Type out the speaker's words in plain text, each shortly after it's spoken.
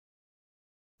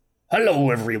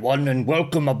Hello everyone and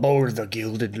welcome aboard the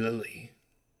Gilded Lily.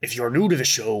 If you're new to the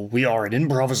show, we are an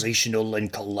improvisational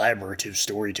and collaborative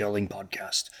storytelling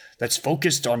podcast that's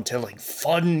focused on telling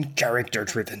fun,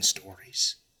 character-driven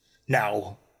stories.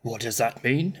 Now, what does that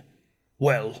mean?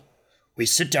 Well, we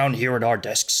sit down here at our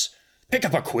desks, pick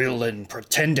up a quill and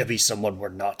pretend to be someone we're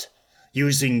not,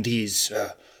 using these,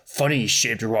 funny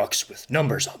shaped rocks with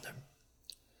numbers on them.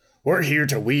 We're here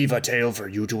to weave a tale for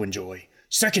you to enjoy,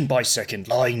 second by second,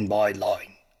 line by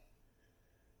line.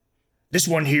 This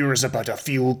one here is about a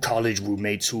few college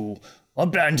roommates who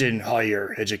abandon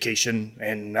higher education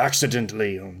and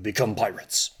accidentally become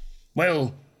pirates.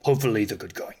 Well, hopefully the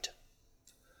good kind.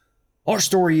 Our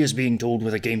story is being told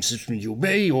with a game system you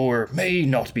may or may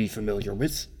not be familiar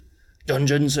with,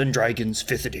 Dungeons & Dragons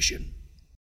 5th edition.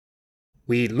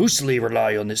 We loosely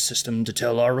rely on this system to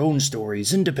tell our own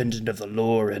stories independent of the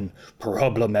lore and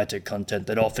problematic content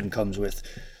that often comes with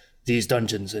these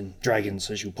Dungeons and Dragons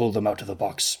as you pull them out of the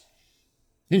box.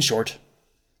 In short,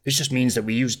 this just means that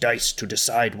we use dice to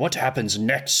decide what happens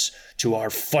next to our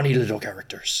funny little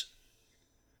characters.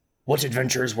 What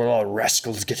adventures will our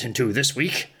rascals get into this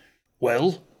week?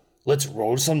 Well, let's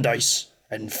roll some dice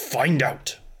and find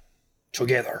out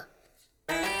together.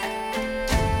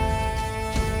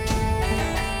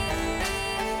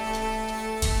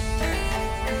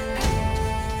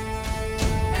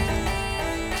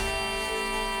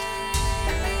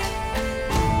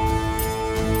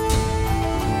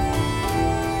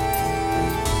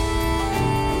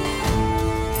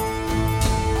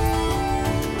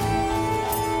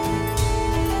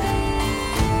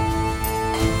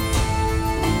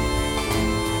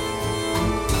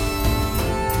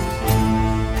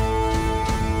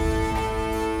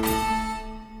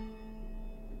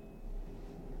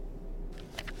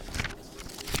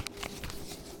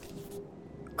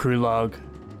 Crew log,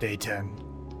 day 10.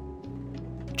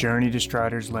 Journey to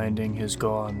Strider's Landing has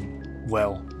gone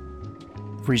well.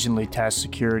 Recently tasked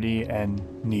security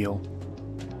and Neil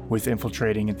with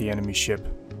infiltrating at the enemy ship.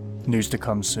 News to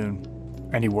come soon.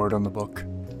 Any word on the book?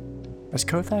 As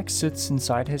Kothak sits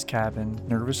inside his cabin,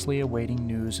 nervously awaiting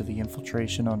news of the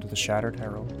infiltration onto the Shattered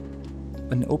Herald,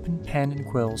 an open pen and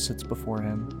quill sits before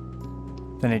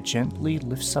him. Then it gently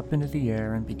lifts up into the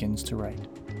air and begins to write.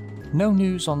 No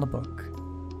news on the book.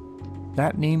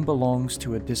 That name belongs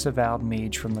to a disavowed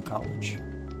mage from the college.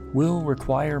 Will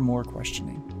require more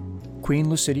questioning. Queen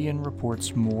Lucidian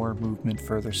reports more movement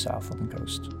further south on the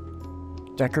coast.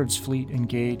 Deckard's fleet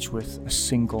engaged with a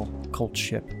single cult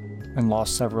ship and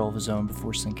lost several of his own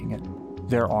before sinking it.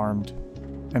 They're armed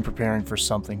and preparing for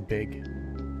something big.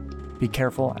 Be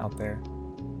careful out there.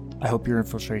 I hope your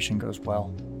infiltration goes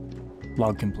well.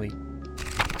 Log complete.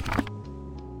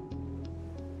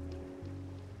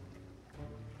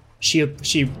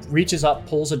 She reaches up,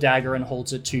 pulls a dagger, and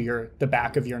holds it to the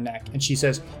back of your neck, and she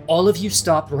says, "All of you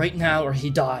stop right now or he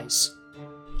dies."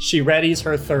 She readies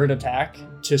her third attack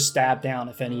to stab down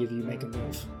if any of you make a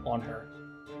move on her.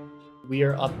 We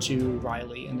are up to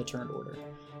Riley in the turn order.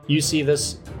 You see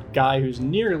this guy who's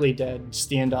nearly dead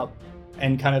stand up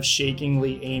and kind of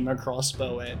shakingly aim a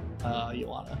crossbow at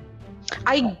Joanna.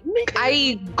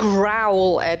 I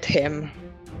growl at him.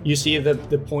 You see the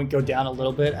point go down a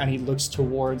little bit, and he looks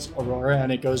towards Aurora,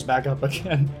 and it goes back up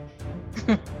again.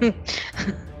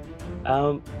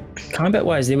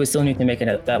 Combat-wise, they would still need to make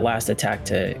that last attack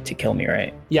to kill me,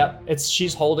 right? Yep,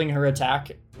 she's holding her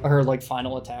attack, her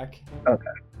final attack. Okay.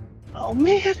 Oh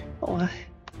man!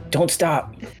 Don't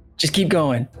stop. Just keep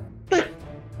going.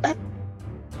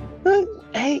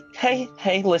 Hey!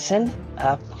 Listen.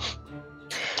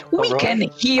 We can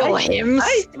heal him.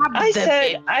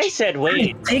 I said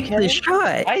wait. Take the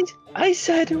shot. I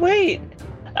said wait.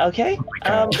 Okay.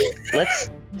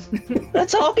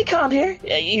 Let's all be calm here.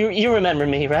 You remember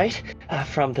me, right?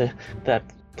 From that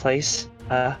place.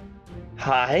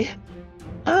 Hi.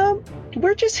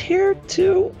 We're just here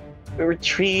to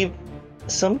retrieve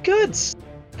some goods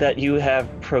that you have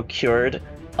procured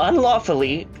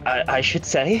unlawfully, I should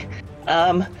say.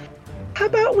 How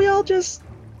about we all just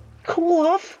cool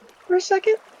off for a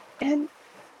second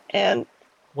and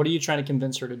What are you trying to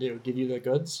convince her to do? Give you the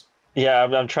goods? Yeah,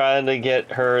 I'm trying to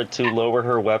get her to lower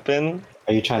her weapon.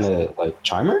 Are you trying to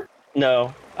charm her?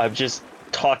 No, I'm just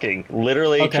talking,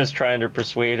 literally. Okay. Just trying to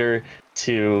persuade her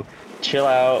to chill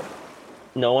out.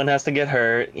 No one has to get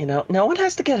hurt, no one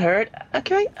has to get hurt.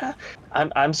 Okay.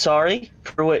 I'm sorry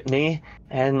for what me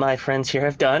and my friends here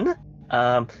have done,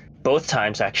 both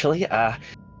times actually.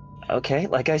 Okay,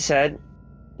 like I said,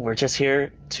 we're just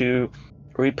here to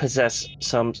repossess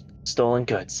some stolen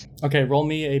goods. Okay, roll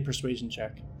me a persuasion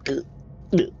check.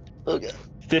 Okay.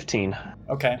 15.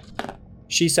 Okay.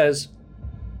 She says,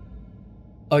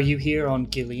 Are you here on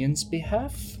Gillian's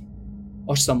behalf?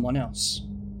 Or someone else?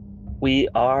 We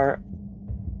are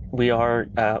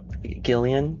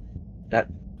Gillian.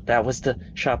 That was the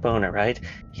shop owner, right?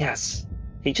 Yes.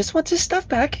 He just wants his stuff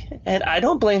back, and I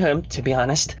don't blame him, to be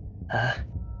honest.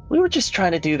 We were just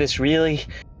trying to do this really,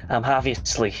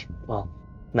 obviously, well,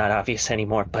 not obvious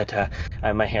anymore, but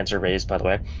my hands are raised, by the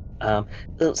way.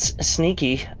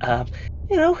 Sneaky.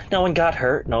 No one got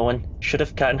hurt. No one should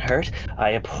have gotten hurt.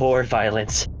 I abhor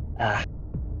violence.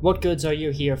 What goods are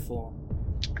you here for?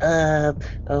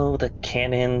 The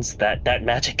cannons, that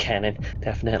magic cannon,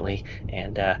 definitely,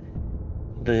 and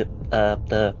the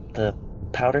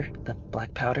powder, the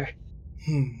black powder.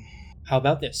 How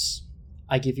about this?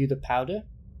 I give you the powder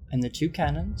and the 2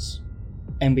 cannons,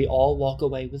 and we all walk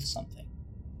away with something.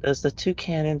 Does the 2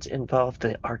 cannons involve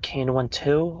the arcane one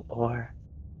too, or?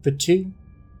 The 2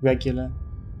 regular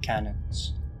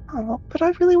cannons. Oh, but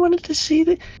I really wanted to see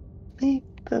the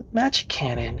magic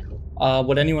cannon.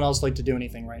 Would anyone else like to do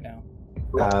anything right now?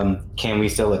 Can we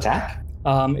still attack?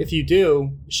 If you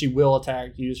do, she will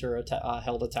use her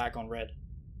held attack on Red.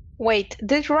 Wait,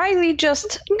 did Riley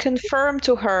just confirm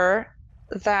to her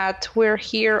that we're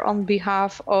here on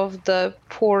behalf of the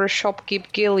poor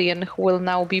shopkeep Gillian, who will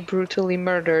now be brutally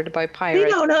murdered by pirates? We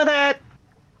don't know that!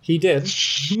 He did.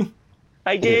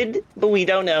 I did, but we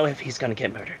don't know if he's gonna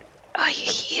get murdered. Oh,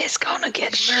 he is gonna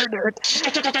get murdered.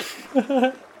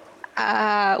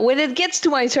 When it gets to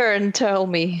my turn, tell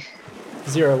me.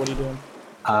 Zero, what are you doing?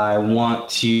 I want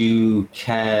to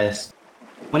cast.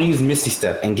 I want to use Misty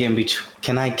Step and get in between.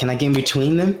 Can I get in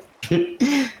between them?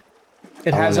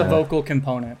 It has a vocal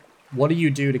component. What do you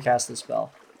do to cast the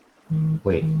spell?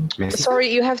 Wait, Misty. Sorry,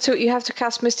 you have to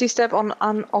cast Misty Step on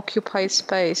unoccupied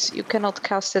space. You cannot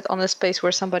cast it on a space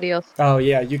where somebody else. Oh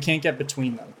yeah, you can't get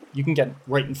between them. You can get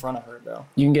right in front of her though.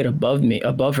 You can get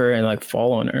above her and like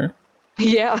fall on her.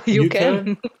 Yeah, you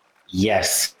can.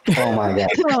 Yes. Oh my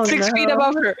god. 6 feet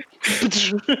above her.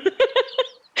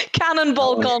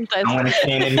 Cannonball contest. I want a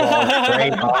cannonball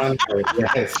right on her.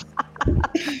 Yes.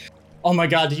 Oh my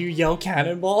god, do you yell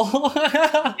cannonball?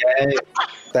 Yes.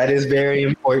 That is very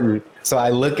important. So I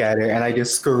look at her and I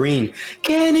just scream,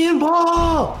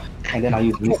 cannonball! And then I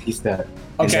use Misty Step.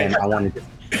 And Okay. then I want to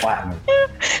just flatten her.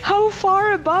 How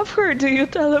far above her do you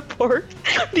teleport?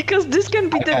 Because this can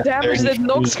be the At damage 30 that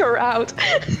knocks feet. her out.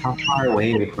 How far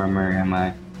away from her am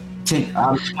I?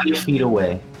 I'm 20 feet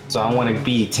away. So I want to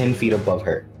be 10 feet above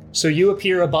her. So you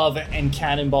appear above and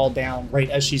cannonball down right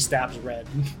as she stabs Red.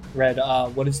 Red,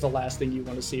 what is the last thing you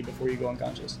want to see before you go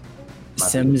unconscious?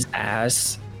 Sim's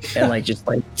ass and like just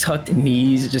like tucked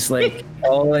knees, just like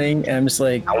falling, and I'm just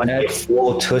like, I want to get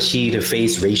full tushy to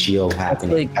face ratio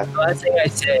happening. like the last thing I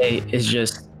say is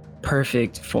just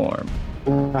perfect form.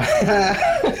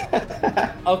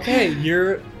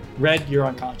 Okay, Red, you're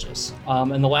unconscious.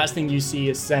 And the last thing you see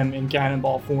is Sem in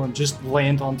cannonball form just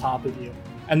land on top of you.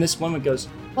 And this woman goes,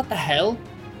 "What the hell?"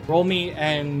 Roll me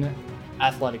an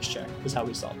athletics check is how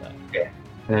we solve that.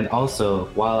 And then also,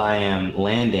 while I am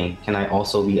landing, can I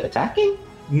also be attacking?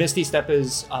 Misty Step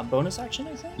is a bonus action,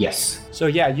 I think? Yes. So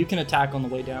yeah, you can attack on the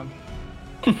way down.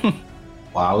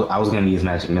 Well, I was going to use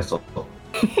Magic Missile.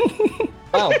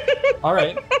 Oh, all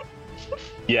right.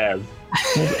 Yes.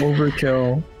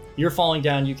 Overkill. You're falling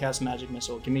down, you cast Magic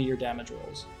Missile. Give me your damage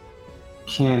rolls.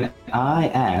 Can I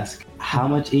ask how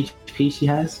much HP she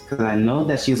has? Because I know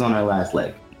that she's on her last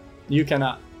leg. You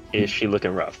cannot. Is she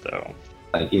looking rough, though?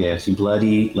 Like, yeah, she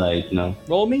bloody, like, no.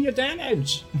 Roll me your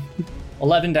damage.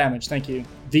 11 damage, thank you.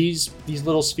 These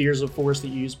little spheres of force that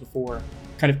you used before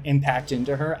kind of impact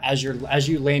into her as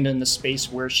you land in the space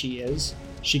where she is.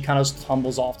 She kind of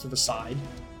tumbles off to the side,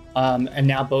 and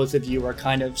now both of you are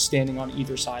kind of standing on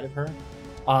either side of her,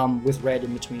 with Red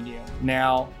in between you.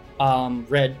 Now,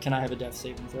 Red, can I have a death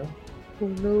saving throw? Oh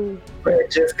no.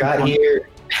 Red just got here.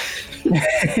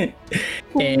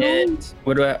 And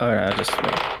what do I? Oh, no, just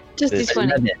Just this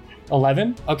one.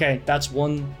 11? Okay, that's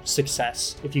one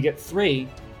success. If you get three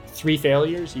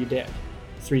failures, you dead.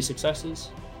 3 successes,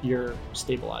 you're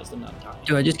stabilized and not dying.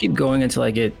 do I just keep going until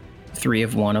I get 3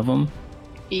 of one of them?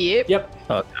 Yep. Yep.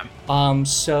 Okay.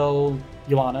 So,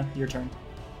 Joanna, your turn.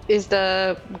 Is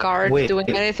the guard Wait. doing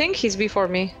anything? He's before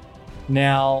me.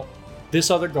 Now,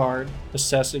 this other guard,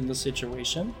 assessing the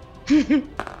situation,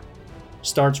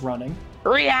 starts running.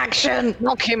 Reaction!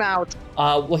 Knock him out.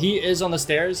 Well, he is on the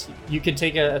stairs. You could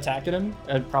take an attack at him.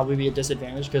 It'd probably be a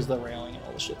disadvantage because the railing and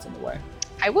all the shit's in the way.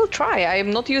 I will try. I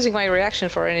am not using my reaction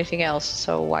for anything else,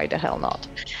 so why the hell not?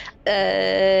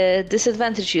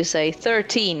 Disadvantage, you say?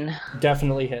 13.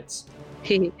 Definitely hits.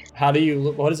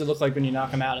 What does it look like when you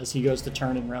knock him out as he goes to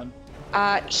turn and run?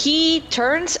 He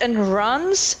turns and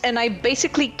runs, and I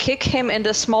basically kick him in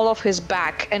the small of his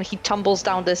back, and he tumbles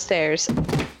down the stairs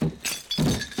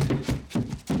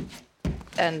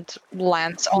and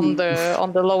lands on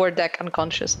the lower deck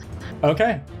unconscious.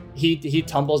 Okay. He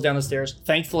tumbles down the stairs,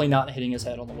 thankfully not hitting his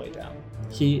head on the way down.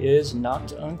 He is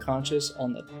knocked unconscious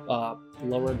on the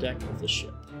lower deck of the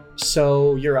ship.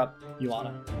 So you're up,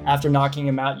 Ioana. After knocking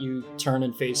him out, you turn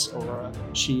and face Aurora.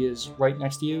 She is right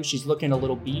next to you. She's looking a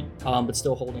little beat, but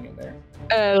still holding it there.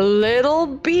 A little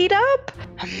beat up?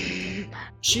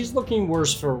 She's looking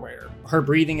worse for wear. Her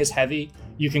breathing is heavy.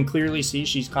 You can clearly see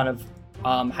she's kind of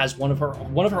has one of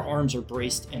her arms are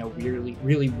braced in a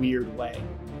really weird way.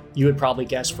 You would probably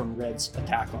guess from Red's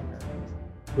attack on her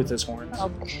with his horns.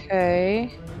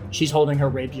 Okay. She's holding her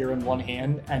rapier in one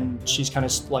hand, and she's kind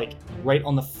of like right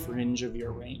on the fringe of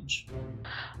your range.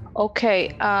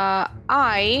 Okay,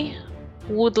 I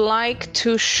would like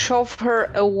to shove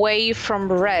her away from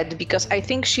Red because I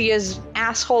think she is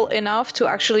asshole enough to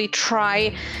actually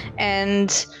try and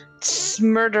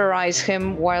murderize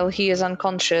him while he is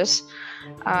unconscious.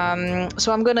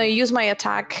 So I'm gonna use my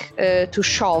attack to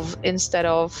shove instead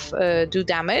of do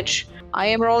damage. I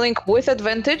am rolling with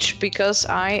advantage because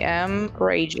I am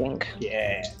raging.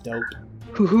 Yeah, dope.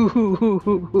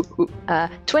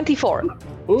 24.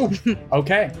 Ooh,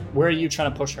 okay. Where are you trying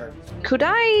to push her? Could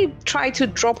I try to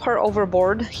drop her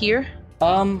overboard here?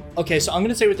 Okay, so I'm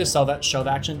gonna say with this shove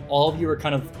action, all of you are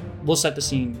kind of, we'll set the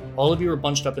scene. All of you are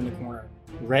bunched up in the corner.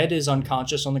 Red is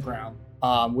unconscious on the ground,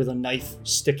 with a knife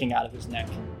sticking out of his neck.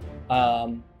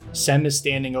 Sem is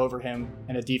standing over him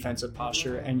in a defensive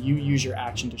posture, and you use your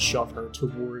action to shove her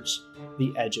towards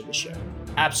the edge of the ship.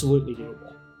 Absolutely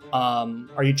doable.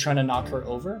 Are you trying to knock her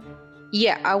over?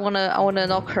 Yeah, I wanna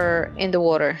knock her in the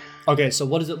water. Okay, so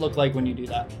what does it look like when you do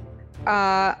that?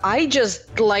 I just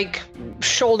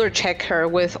shoulder check her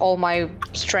with all my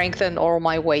strength and all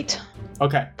my weight.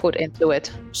 Okay. Put into it.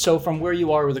 So from where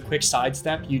you are with a quick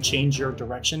sidestep, you change your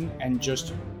direction and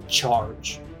just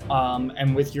charge.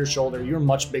 And with your shoulder, you're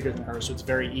much bigger than her, so it's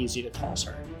very easy to toss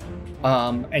her.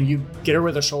 And you get her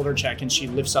with a shoulder check, and she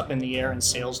lifts up in the air and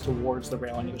sails towards the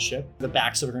railing of the ship. The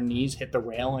backs of her knees hit the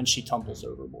rail, and she tumbles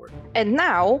overboard. And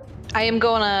now, I am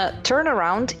gonna turn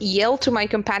around, yell to my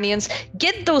companions,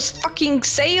 get those fucking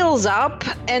sails up,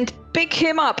 and pick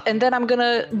him up, and then I'm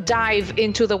gonna dive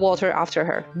into the water after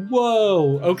her.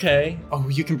 Whoa, okay. Oh,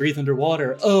 you can breathe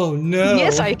underwater. Oh, no.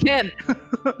 Yes, I can.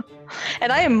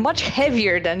 And I am much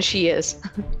heavier than she is.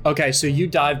 Okay, so you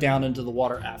dive down into the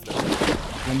water after her.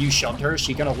 When you shoved her,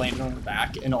 she kind of landed on her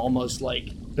back and almost like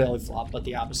belly flop, but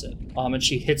the opposite. And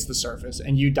she hits the surface,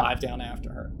 and you dive down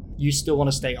after her. You still want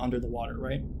to stay under the water,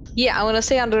 right? Yeah, I want to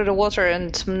stay under the water,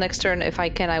 and next turn, if I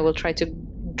can, I will try to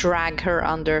drag her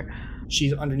under.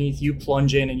 She's underneath, you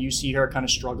plunge in, and you see her kind of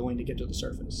struggling to get to the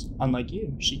surface. Unlike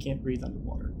you, she can't breathe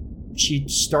underwater. She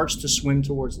starts to swim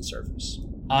towards the surface.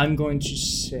 I'm going to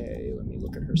say, let me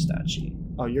look at her stat sheet.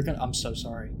 Oh, I'm so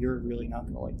sorry. You're really not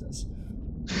going to like this.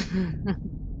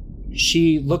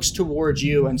 She looks towards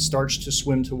you and starts to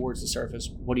swim towards the surface.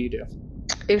 What do you do?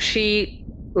 If she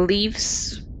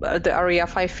leaves the area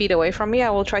 5 feet away from me, I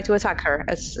will try to attack her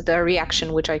as the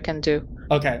reaction, which I can do.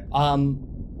 Okay,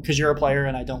 because you're a player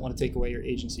and I don't want to take away your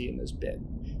agency in this bit.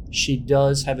 She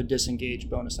does have a disengage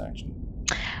bonus action.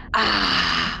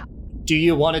 Do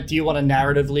you want to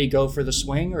narratively go for the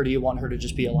swing, or do you want her to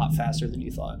just be a lot faster than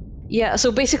you thought? Yeah,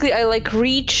 so basically I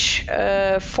reach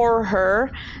for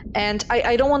her, and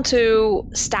I don't want to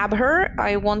stab her.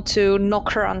 I want to knock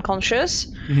her unconscious.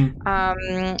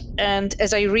 Mm-hmm. And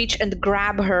as I reach and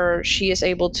grab her, she is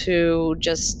able to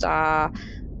just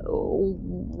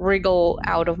wriggle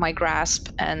out of my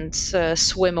grasp and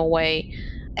swim away.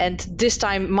 And this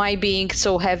time, my being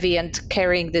so heavy and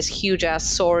carrying this huge ass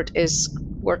sword is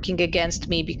working against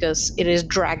me because it is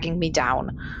dragging me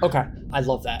down. Okay, I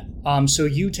love that. So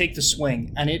you take the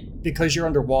swing, and because you're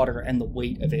underwater and the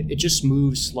weight of it just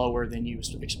moves slower than you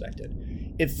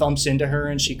expected. It thumps into her,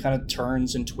 and she kind of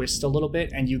turns and twists a little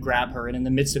bit, and you grab her, and in the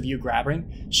midst of you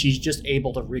grabbing, she's just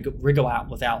able to wriggle out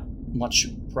without much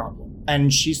problem.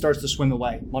 And she starts to swim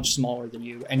away, much smaller than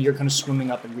you, and you're kind of swimming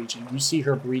up and reaching. You see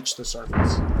her breach the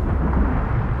surface.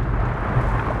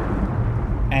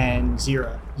 And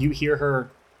Zira, you hear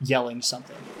her yelling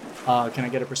something. Can I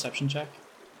get a perception check?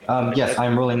 Yes,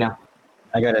 I'm rolling now.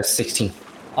 I got a 16.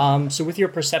 So with your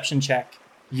perception check,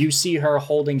 you see her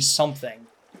holding something.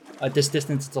 At this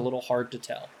distance, it's a little hard to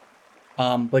tell.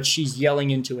 But she's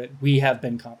yelling into it, "We have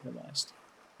been compromised."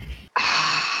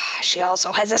 She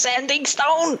also has a sanding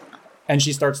stone! And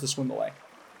she starts to swim away.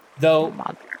 Though,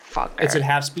 Motherfucker. it's at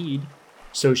half speed,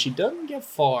 so she doesn't get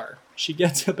far. She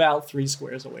gets about 3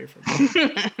 squares away from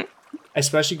you.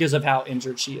 Especially because of how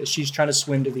injured she is. She's trying to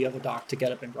swim to the other dock to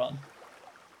get up and run.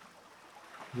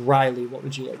 Riley, what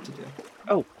would you like to do?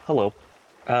 Oh, hello.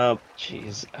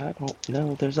 Jeez, I don't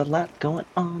know. There's a lot going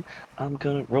on. I'm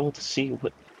gonna roll to see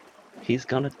what he's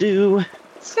gonna do.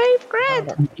 Save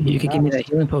Grid! You could give me that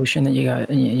healing potion that you got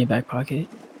in your back pocket.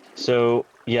 So,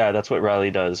 yeah, that's what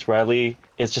Riley does. Riley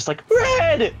is just like,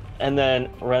 Red! And then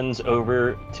runs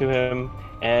over to him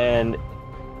and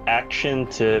action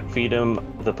to feed him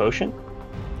the potion.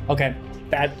 Okay,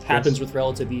 that happens with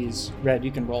relative ease. Red, you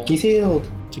can roll He's healed.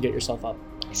 to get yourself up.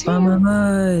 I'm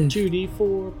alive.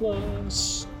 2d4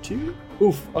 plus 2.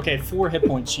 Oof. Okay, 4 hit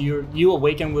points. You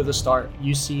awaken with a start.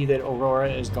 You see that Aurora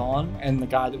is gone, and the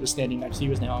guy that was standing next to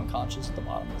you is now unconscious at the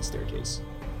bottom of the staircase,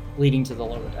 leading to the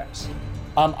lower decks.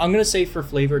 I'm gonna say for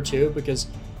flavor too, because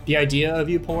the idea of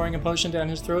you pouring a potion down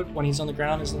his throat when he's on the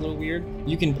ground is a little weird.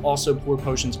 You can also pour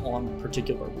potions on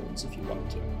particular wounds if you wanted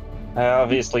to. I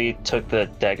obviously took the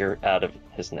dagger out of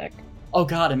his neck. Oh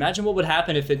god, imagine what would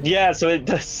happen if it... Yeah, so it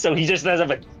does, so he just does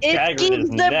have a It dagger in his keeps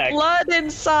the neck. blood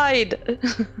inside.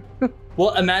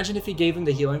 Well, imagine if he gave him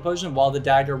the healing potion while the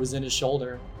dagger was in his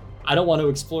shoulder. I don't want to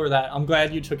explore that. I'm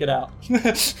glad you took it out.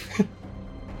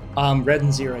 Red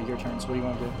and Zero, your turns. What do you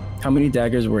want to do? How many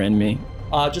daggers were in me?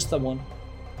 Just the one.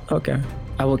 Okay.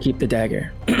 I will keep the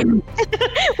dagger.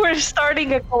 We're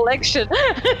starting a collection.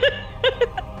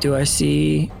 Do I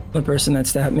see the person that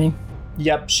stabbed me?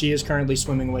 Yep, she is currently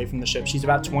swimming away from the ship. She's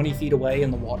about 20 feet away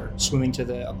in the water, swimming to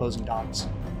the opposing docks.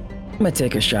 I'm gonna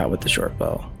take a shot with the short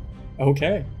bow.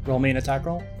 Okay. Roll me an attack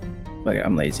roll. Like,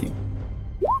 I'm lazy.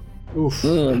 Oof.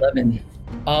 Ooh, 11.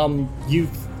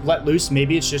 You've let loose.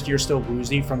 Maybe it's just you're still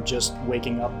woozy from just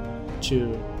waking up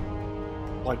to,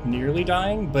 like, nearly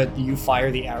dying, but you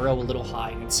fire the arrow a little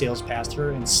high and it sails past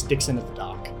her and sticks into the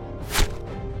dock.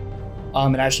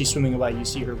 And as she's swimming away, you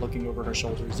see her looking over her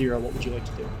shoulder. Zero, what would you like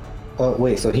to do? Oh,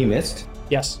 wait, so he missed?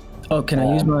 Yes. Oh, can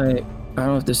I use my... I don't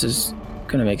know if this is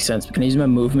gonna make sense, but can I use my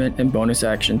movement and bonus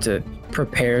action to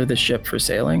prepare the ship for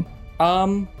sailing?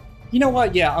 You know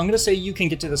what? Yeah, I'm gonna say you can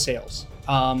get to the sails.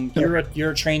 You're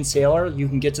a trained sailor. You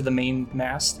can get to the main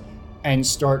mast and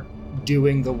start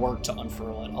doing the work to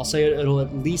unfurl it. I'll say it'll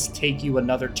at least take you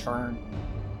another turn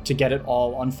to get it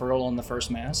all unfurled on the first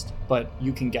mast, but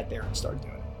you can get there and start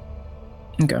doing it.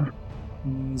 Okay.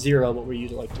 Zero, what were you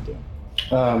like to do?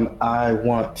 I'm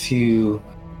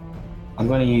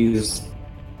going to use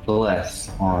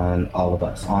Bless on all of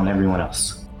us, on everyone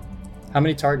else. How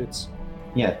many targets?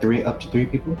 Yeah, up to 3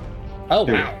 people. Oh,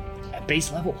 Three. wow. At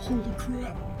base level? Holy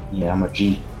crap. Yeah, I'm a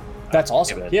G. That's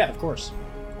awesome. Yeah, Yeah, of course.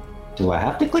 Do I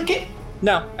have to click it?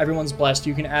 No, everyone's blessed.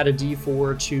 You can add a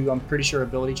D4 to, I'm pretty sure,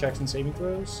 ability checks and saving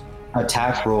throws.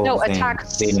 Attack rolls No, and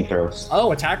attacks. saving throws.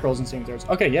 Oh, attack rolls and saving throws.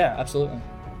 Okay, yeah, absolutely.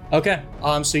 Okay,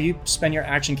 so you spend your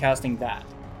action casting that.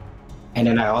 And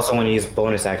then I also want to use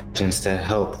bonus actions to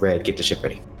help Red get the ship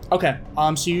ready. Okay,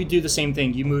 so you do the same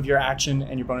thing. You move your action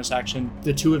and your bonus action.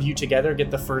 The two of you together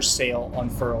get the first sail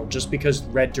unfurled just because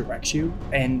Red directs you,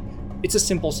 and it's a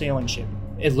simple sailing ship.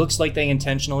 It looks like they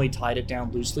intentionally tied it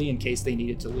down loosely in case they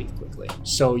needed to leave quickly.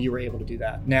 So you were able to do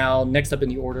that. Now, next up in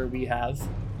the order, we have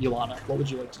Yolana. What would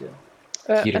you like to do?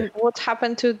 Peter. And what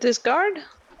happened to this guard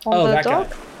on the that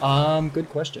dock? guy. Good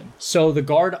question. So the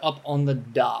guard up on the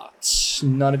docks.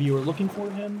 None of you are looking for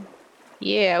him?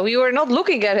 Yeah, we were not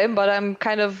looking at him, but I'm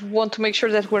kind of want to make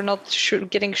sure that we're not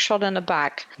getting shot in the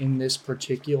back. In this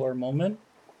particular moment,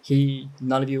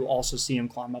 none of you also see him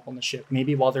climb up on the ship.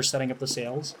 Maybe while they're setting up the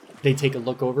sails, they take a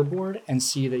look overboard and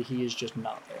see that he is just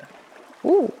not there.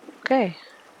 Ooh, okay.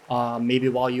 Maybe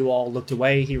while you all looked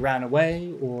away, he ran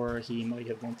away, or he might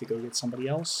have went to go get somebody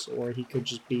else, or he could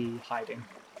just be hiding.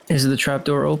 Is the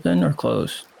trapdoor open or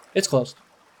closed? It's closed.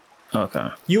 Okay.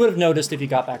 You would have noticed if you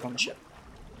got back on the ship.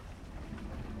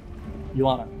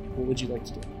 Yolana, what would you like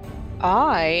to do?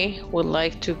 I would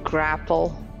like to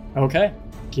grapple. Okay.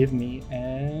 Give me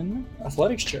an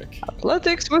athletics check.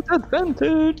 Athletics with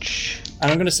advantage. And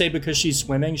I'm going to say because she's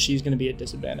swimming, she's going to be at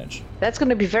disadvantage. That's going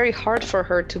to be very hard for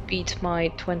her to beat my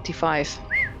 25.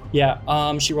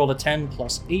 Yeah, she rolled a 10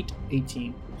 plus 8,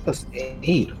 18. Plus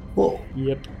 8. Whoa.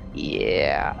 Yep.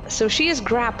 Yeah. So she is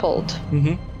grappled.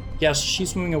 Mm-hmm. Yes,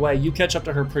 she's swimming away. You catch up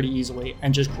to her pretty easily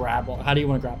and just grapple. How do you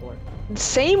want to grapple her?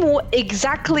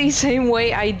 Exactly same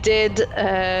way I did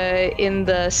in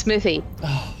the smithy.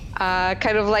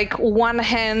 Kind of like one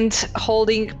hand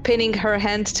pinning her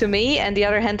hand to me and the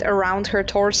other hand around her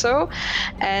torso.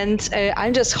 And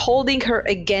I'm just holding her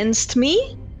against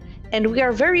me. And we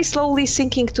are very slowly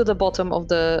sinking to the bottom of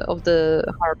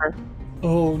the harbor.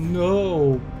 Oh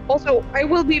no. Also, I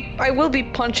will be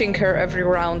punching her every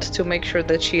round to make sure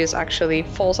that she is actually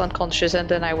falls unconscious, and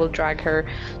then I will drag her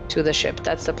to the ship.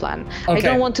 That's the plan. I Okay.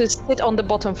 don't want to sit on the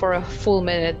bottom for a full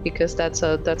minute because that's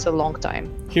a long time.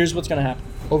 Here's what's going to happen.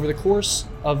 Over the course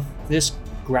of this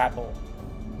grapple,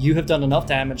 you have done enough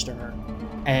damage to her,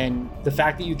 and the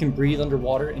fact that you can breathe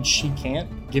underwater and she can't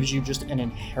gives you just an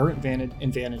inherent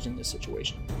advantage in this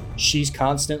situation. She's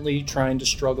constantly trying to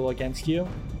struggle against you,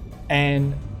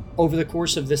 and over the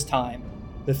course of this time,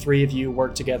 the three of you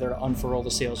work together to unfurl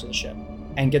the sails of the ship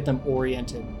and get them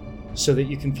oriented so that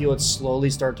you can feel it slowly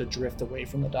start to drift away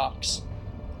from the docks.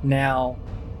 Now,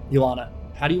 Yolana,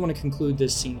 how do you want to conclude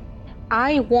this scene?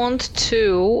 I want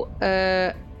to,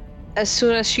 as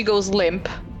soon as she goes limp,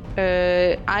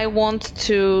 I want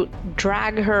to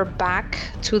drag her back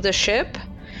to the ship.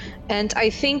 And I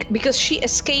think because she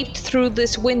escaped through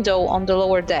this window on the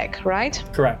lower deck, right?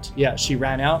 Correct. Yeah, she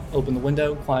ran out, opened the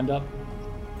window, climbed up.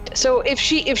 So if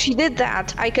she did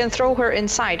that, I can throw her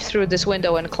inside through this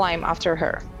window and climb after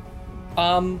her.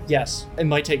 Yes. It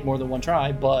might take more than one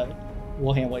try, but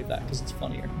we'll hand wave that because it's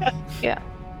funnier. Yeah.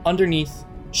 Underneath,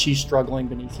 she's struggling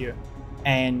beneath you,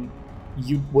 and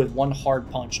you, with one hard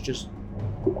punch, just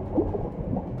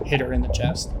hit her in the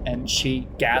chest, and she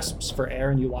gasps for air,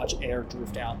 and you watch air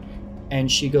drift out, and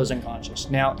she goes unconscious.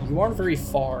 Now, you aren't very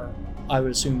far, I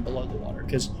would assume, below the water,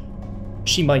 because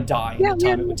she might die in the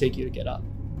time it would take you to get up.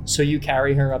 So you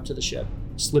carry her up to the ship,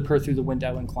 slip her through the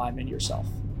window, and climb in yourself.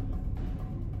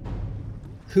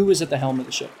 Who is at the helm of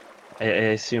the ship? I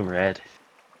assume Red.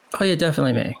 Oh yeah,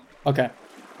 definitely me. Okay.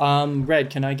 Red,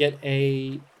 can I get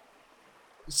a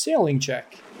sailing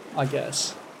check, I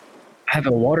guess? I have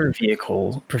a water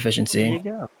vehicle There you proficiency.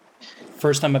 go.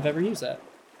 First time I've ever used that.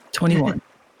 21.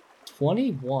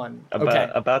 21. About,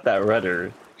 Okay. about that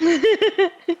rudder.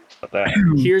 About that.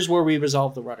 Here's where we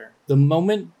resolve the rudder. The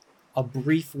moment a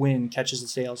brief wind catches the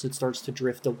sails, it starts to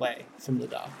drift away from the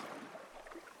dock.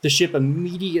 The ship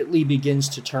immediately begins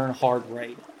to turn hard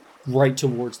right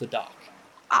towards the dock.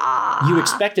 You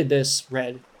expected this,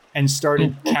 Red, and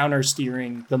started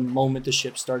counter-steering the moment the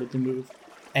ship started to move.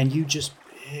 And you just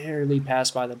barely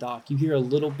pass by the dock. You hear a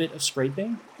little bit of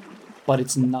scraping, but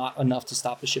it's not enough to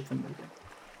stop the ship from moving.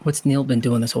 What's Neil been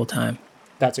doing this whole time?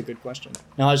 That's a good question.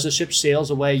 Now, as the ship sails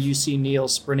away, you see Neil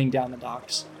sprinting down the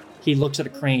docks. He looks at a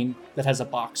crane that has a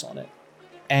box on it,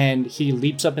 and he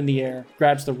leaps up in the air,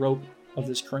 grabs the rope of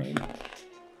this crane.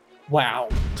 Wow,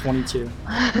 22.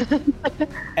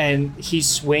 And he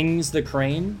swings the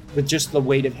crane with just the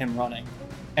weight of him running.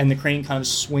 And the crane kind of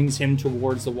swings him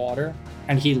towards the water,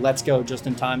 and he lets go just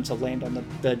in time to land on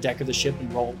the deck of the ship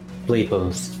and roll. Blade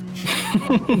pose.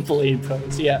 Blade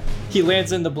pose, yeah. He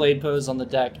lands in the blade pose on the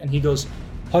deck, and he goes,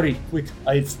 "Hurry, quick!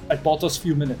 I bought us a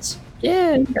few minutes."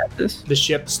 Yeah, you got this. The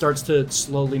ship starts to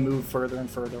slowly move further and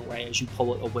further away as you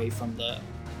pull it away from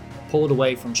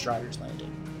Strider's Landing.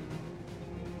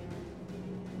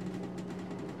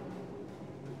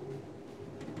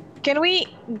 Can we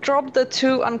drop the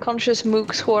two unconscious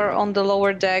mooks who are on the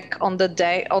lower deck on the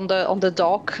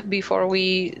dock before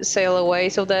we sail away,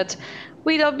 so that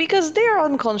we don't, because they're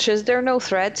unconscious, they're no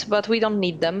threat, but we don't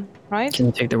need them, right? Can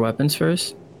you take their weapons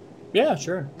first? Yeah,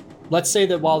 sure. Let's say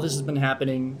that while this has been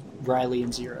happening, Riley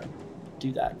and Zero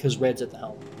do that because Red's at the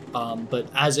helm. But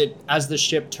as the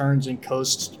ship turns and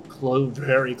coasts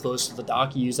very close to the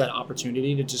dock, you use that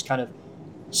opportunity to just kind of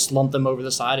slump them over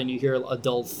the side, and you hear a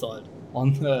dull thud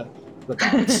on the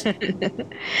docks.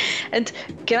 And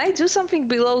can I do something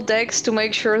below decks to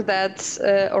make sure that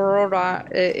Aurora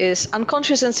is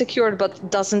unconscious and secured,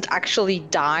 but doesn't actually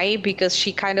die because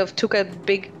she kind of took a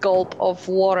big gulp of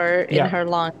water in Yeah. her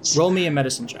lungs? Roll me a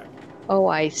medicine check. Oh,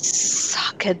 I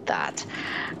suck at that.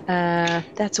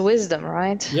 That's wisdom,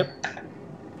 right? Yep.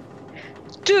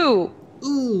 2.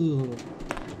 Ooh.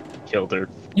 Killed her.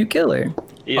 You kill her.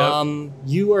 Yeah.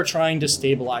 You are trying to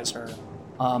stabilize her.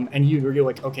 And you're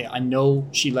like, okay, I know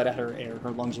she let out her air.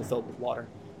 Her lungs are filled with water.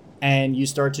 And you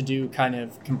start to do kind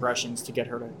of compressions to get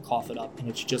her to cough it up, and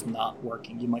it's just not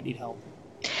working. You might need help.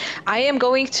 I am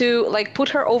going to put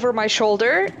her over my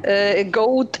shoulder,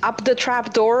 go up the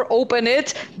trap door, open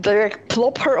it,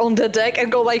 plop her on the deck,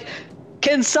 and go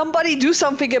can somebody do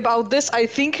something about this? I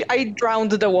think I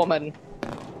drowned the woman.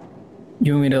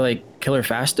 You want me to kill her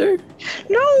faster?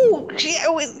 No,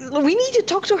 we need to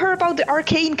talk to her about the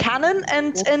arcane cannon,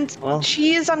 and Well.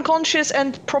 she is unconscious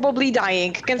and probably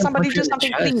dying. Can somebody do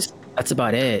something, please? That's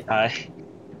about it.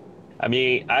 I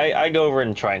mean, I go over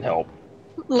and try and help.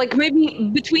 Maybe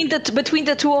between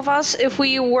the two of us, if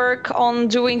we work on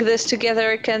doing this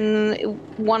together, can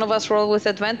one of us roll with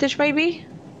advantage? Maybe.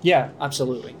 Yeah,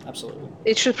 absolutely.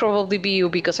 It should probably be you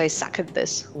because I suck at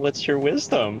this. What's your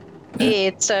wisdom?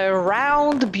 It's a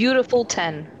round, beautiful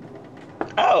 10.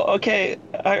 Oh, okay.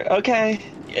 Okay.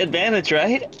 Advantage,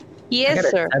 right? I Yes, got a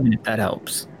sir. 7 if that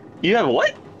helps. You have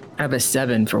what? I have a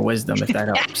 7 for wisdom if that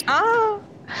helps. Ah,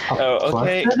 Oh,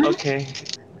 okay. Plus seven? Okay.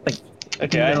 Like,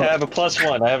 Okay, I no. have a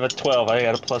 +1. I have a 12. I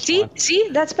got a +1. see,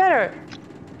 that's better.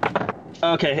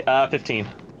 Okay, 15.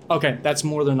 Okay, that's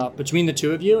more than enough. Between the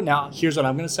two of you, now here's what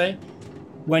I'm going to say.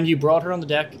 When you brought her on the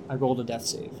deck, I rolled a death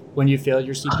save. When you failed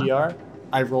your CPR,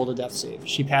 I rolled a death save.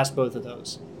 She passed both of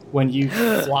those. When you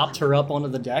flopped her up onto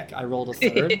the deck, I rolled a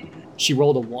third. She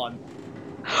rolled a 1.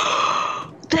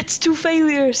 That's 2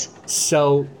 failures.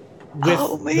 So, with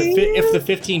Oh, if the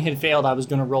 15 had failed, I was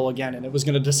going to roll again, and it was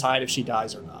going to decide if she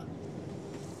dies or not.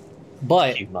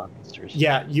 But, You monsters.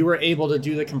 yeah, you were able to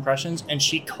do the compressions, and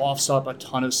she coughs up a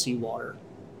ton of seawater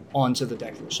onto the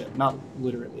deck of the ship. Not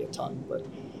literally a ton, but...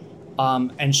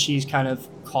 and she's kind of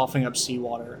coughing up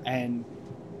seawater, and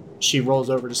she rolls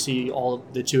over to see all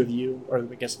of the two of you, or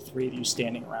I guess the three of you,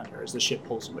 standing around her as the ship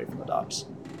pulls away from the docks.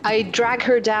 I drag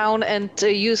her down and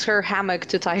use her hammock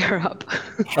to tie her up.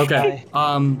 Okay.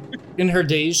 In her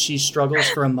daze, she struggles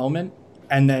for a moment,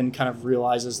 and then kind of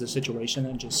realizes the situation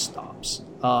and just stops.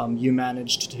 You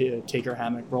managed to take her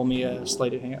hammock. Roll me a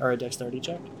sleight of hand or a dexterity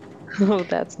check, Oh,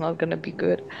 that's not gonna be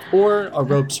good. or a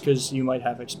ropes because you might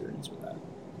have experience with that.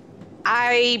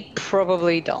 I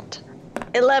probably don't.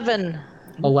 11.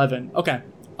 11. Okay.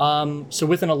 So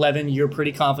with an 11, you're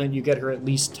pretty confident you get her at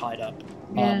least tied up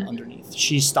Yeah. underneath.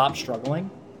 She stopped struggling.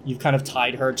 You've kind of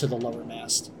tied her to the lower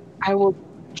mast. I will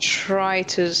try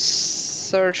to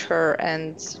search her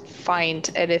and find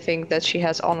anything that she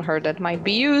has on her that might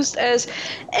be used as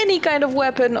any kind of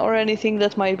weapon or anything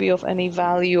that might be of any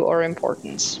value or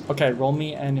importance. Okay, roll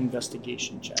me an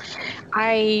investigation check.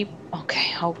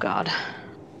 Okay, oh god.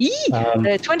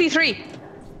 23.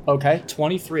 Okay,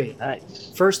 23.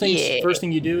 Nice. First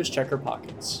thing you do is check her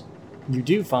pockets. You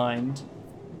do find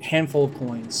a handful of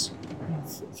coins,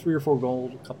 3 or 4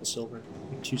 gold, a couple silver,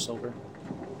 2 silver.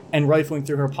 And rifling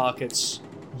through her pockets,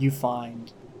 you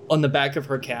find on the back of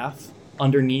her calf,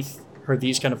 underneath her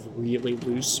these kind of really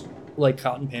loose, like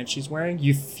cotton pants she's wearing,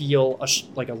 you feel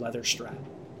like a leather strap,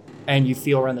 and you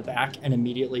feel around the back and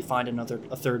immediately find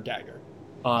a third dagger.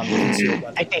 Concealed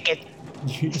weapon. I take it.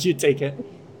 You take it.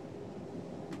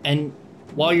 And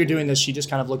while you're doing this, she just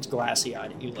kind of looks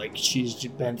glassy-eyed at you, like she's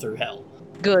been through hell.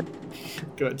 Good.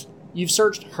 Good. You've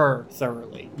searched her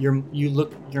thoroughly.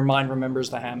 Your mind remembers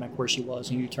the hammock where she was,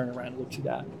 and you turn around and look through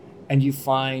that, and you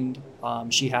find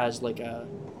she has like a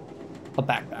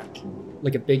backpack,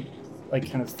 like a big, like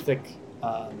kind of thick.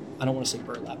 I don't want to say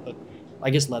burlap, but I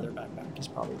guess leather backpack is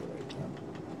probably the right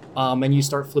term. And you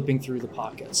start flipping through the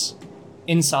pockets.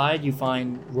 Inside, you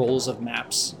find rolls of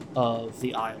maps of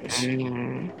the Isles,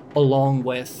 along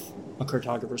with a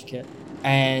cartographer's kit.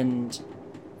 And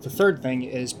the third thing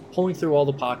is pulling through all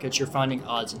the pockets, you're finding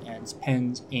odds and ends,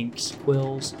 pens, inks,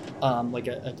 quills, like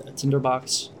a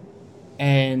tinderbox,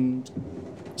 and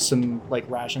some like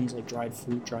rations, like dried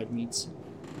fruit, dried meats.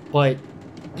 But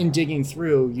in digging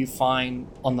through, you find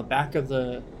on the back of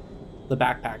the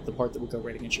backpack, the part that would go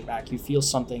right against your back, you feel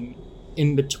something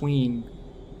in between,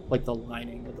 like the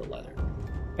lining of the leather,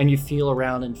 and you feel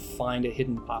around and find a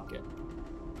hidden pocket,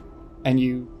 and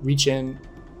you reach in,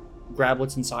 grab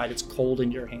what's inside. It's cold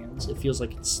in your hands. It feels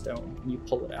like it's stone, and you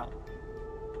pull it out,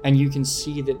 and you can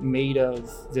see that made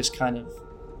of this kind of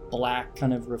black,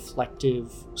 kind of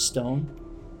reflective stone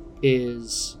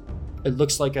it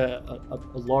looks like a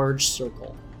large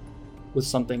circle with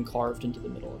something carved into the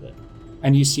middle of it,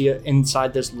 and you see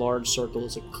inside this large circle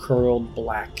is a curled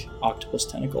black octopus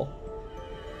tentacle.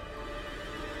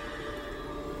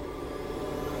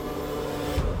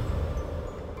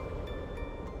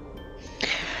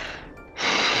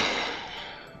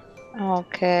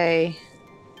 Okay.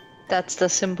 That's the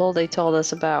symbol they told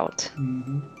us about.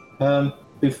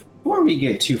 Before we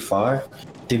get too far,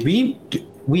 did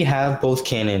we have both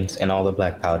cannons and all the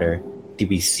black powder? Did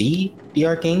we see the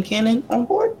arcane cannon on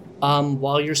board?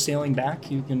 While you're sailing back,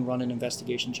 you can run an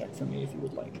investigation check for me if you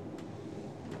would like.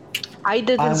 I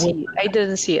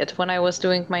didn't see it. When I was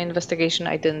doing my investigation,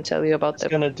 I didn't tell you about the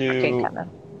arcane cannon.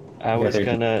 I was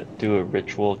gonna do a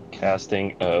ritual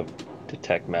casting of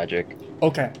detect magic.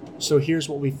 Okay, so here's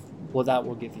what that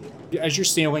will give you. As you're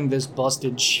sailing this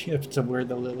busted ship to where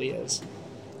the Lily is,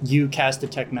 you cast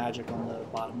detect magic on the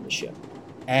bottom of the ship.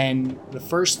 And the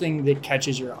first thing that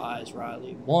catches your eyes,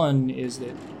 Riley, one is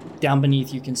that down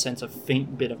beneath you can sense a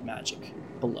faint bit of magic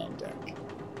below deck.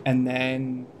 And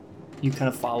then you kind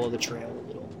of follow the trail a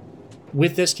little.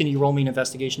 With this, can you roll me an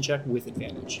investigation check with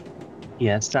advantage?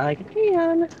 Yes, I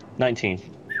can. 19.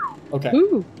 Okay.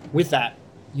 Ooh. With that,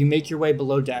 you make your way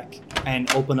below deck and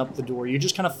open up the door. You're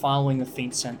just kind of following the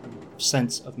faint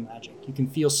sense of magic. You can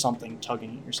feel something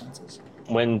tugging at your senses.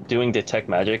 When doing detect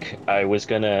magic, I was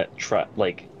gonna try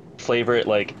flavor it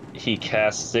like he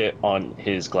casts it on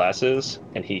his glasses,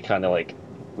 and he kind of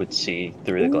would see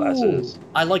through the glasses. Ooh,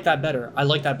 I like that better.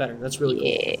 That's really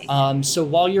cool. Yeah. So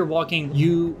while you're walking,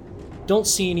 you don't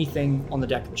see anything on the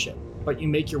deck of the ship, but you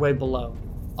make your way below,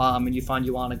 and you find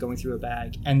Ioana going through a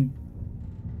bag, and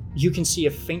you can see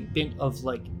a faint bit of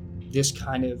this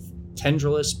kind of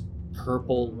tendrillous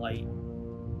purple light,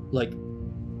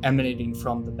 emanating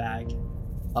from the bag,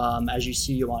 as you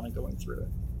see Ioana going through it.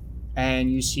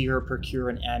 And you see her procure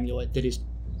an amulet that is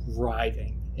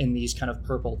writhing in these kind of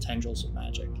purple tendrils of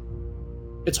magic.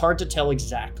 It's hard to tell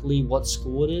exactly what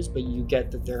school it is, but you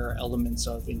get that there are elements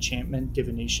of enchantment,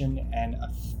 divination, and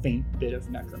a faint bit of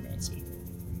necromancy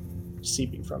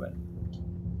seeping from it.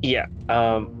 Yeah.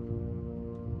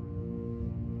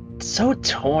 So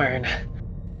torn.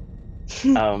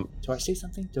 Do I say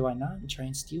something? Do I not? And try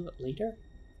and steal it later?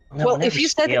 No, Well, never if you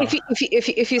said steal.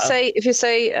 if you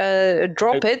say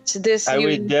drop it, this I you,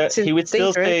 would. it's He would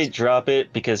still say dangerous. drop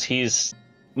it because he's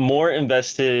more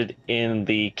invested in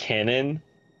the canon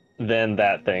than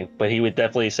that thing. But he would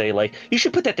definitely say you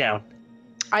should put that down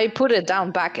I put it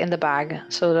down back in the bag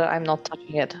so that I'm not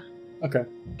touching it. Okay.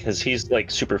 because he's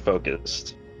super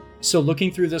focused. So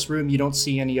looking through this room, you don't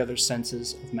see any other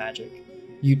senses of magic.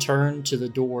 You turn to the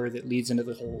door that leads into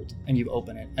the hold, and you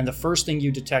open it. And the first thing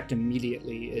you detect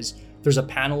immediately is there's a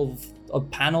panel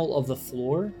of the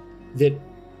floor that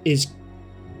is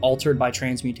altered by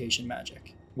transmutation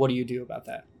magic. What do you do about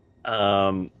that?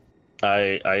 I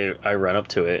run up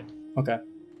to it. Okay.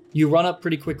 You run up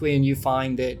pretty quickly, and you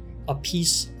find that a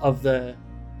piece of the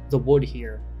wood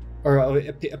here, or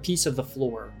a piece of the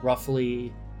floor,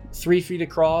 roughly 3 feet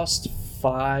across,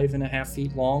 5.5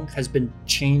 feet long, has been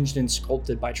changed and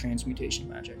sculpted by transmutation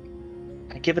magic.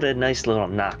 I give it a nice little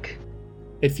knock.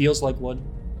 It feels like wood.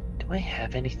 Do I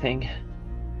have anything?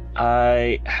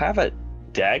 I have a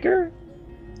dagger,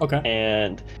 Okay.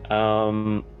 and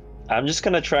I'm just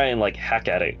gonna try and hack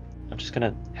at it. I'm just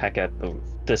gonna hack at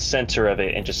the center of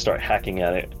it and just start hacking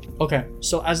at it. Okay.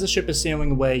 So as the ship is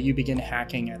sailing away, you begin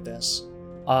hacking at this.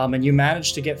 And you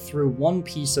manage to get through one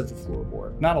piece of the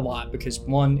floorboard. Not a lot, because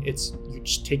one, you're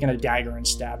just taking a dagger and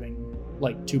stabbing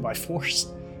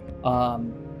 2x4s.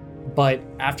 But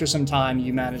after some time,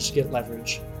 you manage to get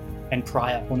leverage and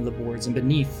pry up one of the boards, and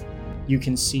beneath, you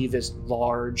can see this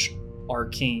large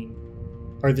arcane,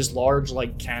 or this large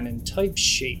cannon type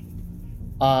shape.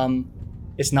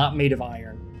 It's not made of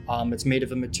iron. It's made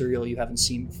of a material you haven't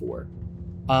seen before.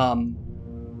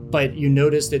 But you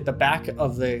notice that the back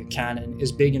of the cannon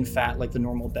is big and fat like the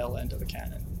normal bell end of the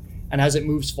cannon. And as it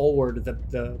moves forward,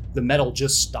 the metal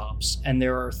just stops, and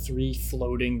there are 3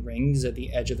 floating rings at the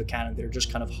edge of the cannon that are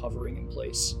just kind of hovering in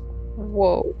place.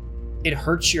 Whoa. It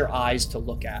hurts your eyes to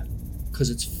look at, because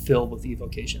it's filled with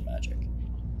evocation magic.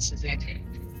 This is it.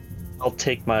 I'll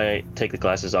take the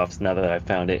glasses off now that I've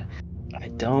found it. I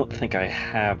don't think I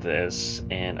have this,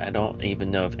 and I don't even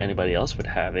know if anybody else would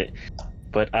have it.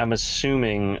 But I'm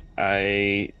assuming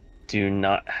I do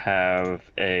not have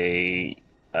a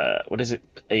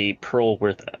a pearl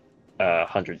worth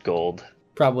 100 gold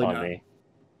Probably on not. me.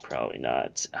 Probably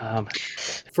not.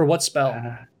 For what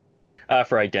spell?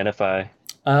 For identify.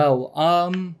 Oh,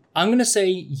 I'm gonna say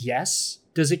yes.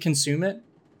 Does it consume it?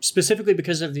 Specifically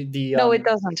because of the No, it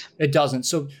doesn't. It doesn't.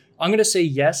 So I'm gonna say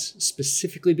yes,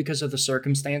 specifically because of the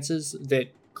circumstances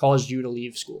that caused you to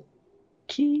leave school.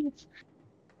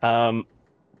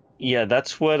 Yeah,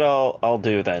 that's what I'll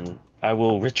do then. I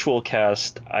will ritual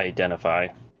cast identify.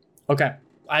 Okay.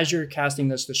 As you're casting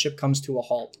this, the ship comes to a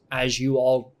halt as you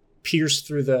all pierce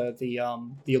through the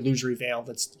illusory veil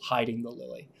that's hiding the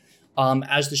lily.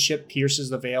 As the ship pierces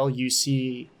the veil, you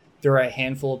see there are a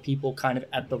handful of people kind of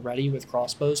at the ready with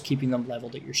crossbows, keeping them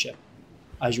leveled at your ship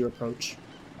as you approach.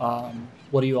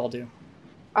 What do you all do?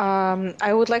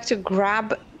 I would like to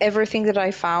grab everything that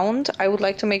I found. I would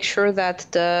like to make sure that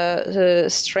the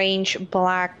strange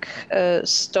black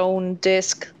stone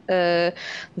disc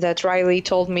that Riley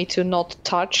told me to not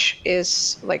touch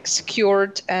is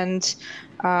secured and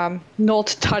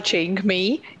not touching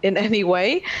me in any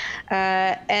way.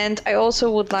 And I also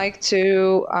would like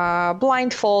to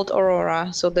blindfold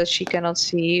Aurora so that she cannot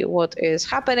see what is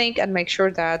happening, and make sure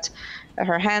that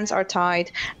her hands are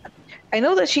tied. I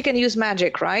know that she can use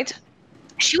magic, right?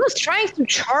 She was trying to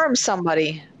charm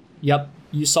somebody. Yep.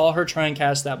 You saw her try and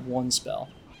cast that one spell.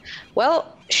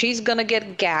 Well, she's gonna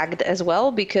get gagged as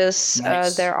well because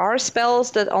Nice. there are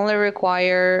spells that only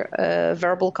require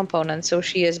verbal components. So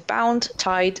she is bound,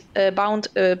 tied,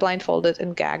 blindfolded,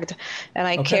 and gagged. And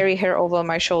I Okay. carry her over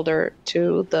my shoulder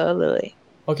to the lily.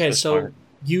 Okay, That's so smart.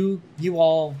 you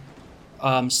all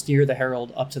steer the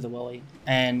herald up to the Lily,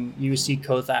 and you see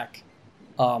Kothak,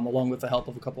 along with the help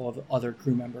of a couple of other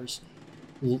crew members,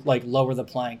 lower the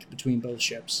plank between both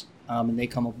ships, and they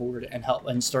come aboard and help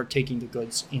and start taking the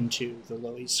goods into the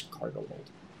Lily's cargo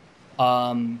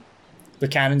hold. The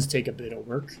cannons take a bit of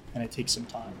work, and it takes some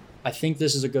time. I think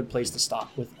this is a good place to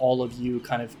stop, with all of you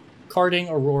kind of carting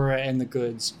Aurora and the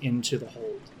goods into the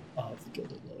hold of the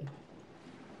Gilded Lily.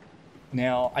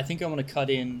 Now, I think I want to cut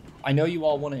in. I know you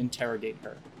all want to interrogate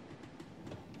her.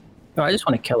 No, I just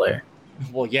want to kill her.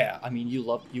 Well, yeah. I mean, you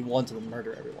want to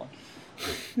murder everyone.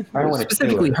 I don't want to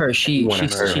Specifically her. She wanna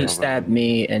murder her. stabbed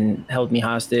me and held me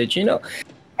hostage. You know,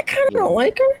 I kind of don't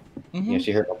like her. Mm-hmm. Yeah,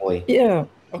 she hurt my boy. Yeah.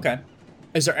 Okay.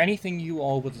 Is there anything you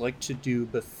all would like to do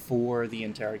before the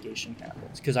interrogation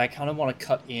happens? Because I kind of want to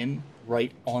cut in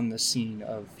right on the scene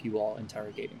of you all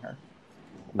interrogating her.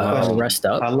 Rest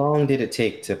up. How long did it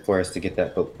take for us to get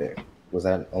that boat there? Was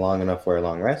that long enough for a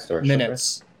long rest or a short rest?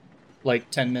 Minutes,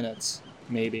 like 10 minutes,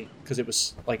 maybe, because it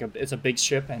was like it's a big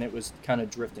ship and it was kind of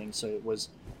drifting, so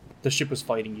the ship was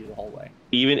fighting you the whole way.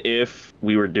 Even if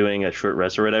we were doing a short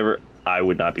rest or whatever, I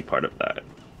would not be part of that.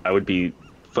 I would be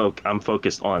I'm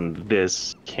focused on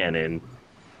this cannon,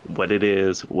 what it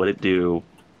is, what it do.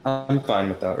 I'm fine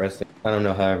without resting. I don't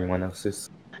know how everyone else is.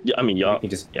 Yeah, I mean, y'all. You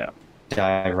just Yeah.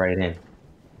 dive right in.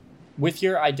 With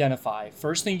your identify,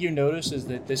 first thing you notice is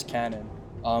that this cannon,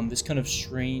 this kind of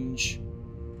strange,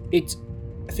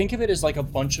 think of it as like a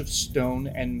bunch of stone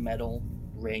and metal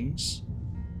rings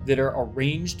that are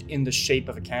arranged in the shape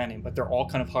of a cannon, but they're all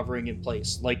kind of hovering in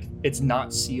place. Like it's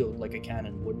not sealed like a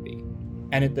cannon would be.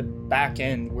 And at the back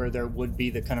end, where there would be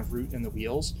the kind of root in the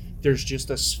wheels, there's just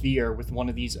a sphere with one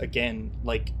of these, again,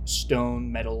 like stone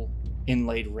metal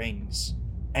inlaid rings.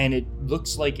 And it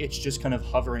looks like it's just kind of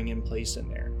hovering in place in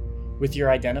there. With your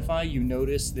identify, you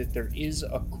notice that there is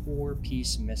a core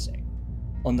piece missing.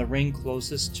 On the ring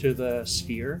closest to the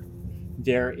sphere,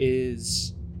 there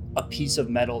is a piece of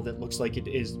metal that looks like it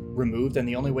is removed, and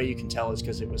the only way you can tell is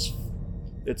because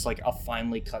it's like a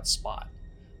finely cut spot.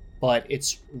 But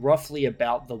it's roughly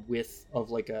about the width of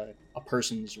like a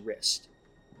person's wrist.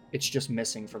 It's just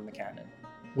missing from the cannon.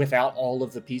 Without all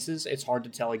of the pieces, it's hard to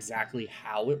tell exactly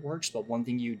how it works, but one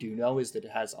thing you do know is that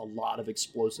it has a lot of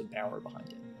explosive power behind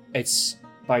it. It's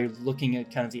by looking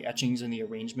at kind of the etchings and the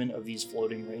arrangement of these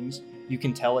floating rings, you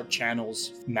can tell it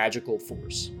channels magical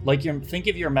force. Like think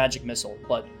of your magic missile,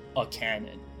 but a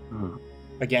cannon.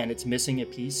 Again, it's missing a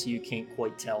piece, so you can't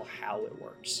quite tell how it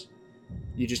works.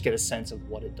 You just get a sense of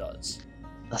what it does.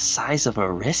 The size of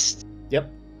a wrist? Yep.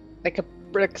 Like a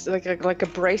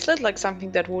bracelet, like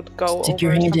something that would go Stick over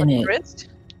your hand in someone's it. wrist.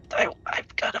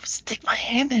 I've got to stick my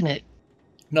hand in it.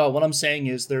 No, what I'm saying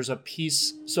is there's a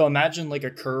piece. So imagine like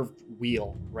a curved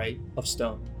wheel, right, of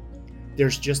stone.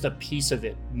 There's just a piece of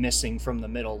it missing from the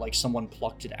middle, like someone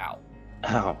plucked it out.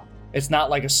 Oh. It's not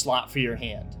like a slot for your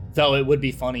hand. Though it would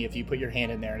be funny if you put your hand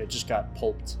in there and it just got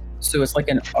pulped. So it's like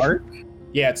an arc?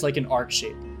 Yeah, it's like an arc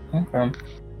shape. Okay.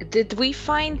 Did we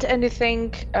find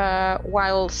anything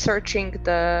while searching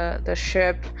the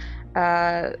ship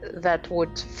that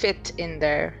would fit in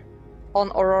there, on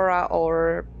Aurora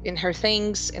or in her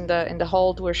things in the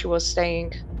hold where she was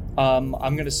staying? I'm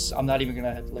not even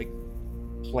gonna like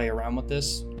play around with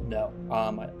this. No.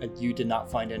 You did not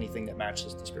find anything that matched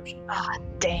this description. Ah,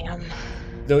 damn.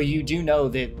 Though you do know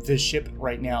that the ship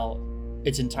right now,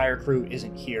 its entire crew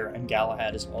isn't here, and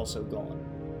Galahad is also gone.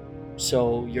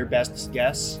 So your best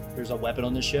guess, there's a weapon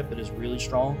on the ship. It is really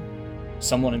strong.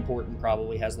 Someone important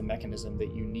probably has the mechanism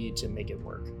that you need to make it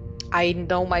work. I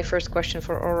know my first question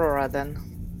for Aurora then.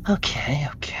 Okay.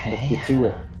 Let's get to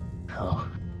it. Oh,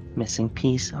 missing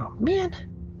piece. Oh, man.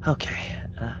 Okay.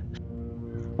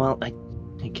 Well,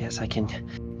 I guess I can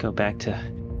go back to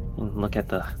and look at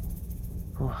the...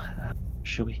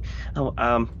 should we... Oh,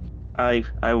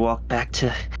 I walk back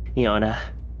to Iona.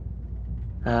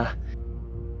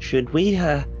 Should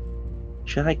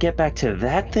I get back to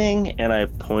that thing? And I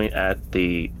point at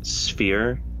the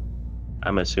sphere.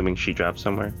 I'm assuming she dropped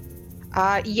somewhere.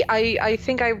 Yeah, I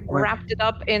think I wrapped it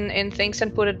up in things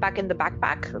and put it back in the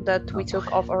backpack that we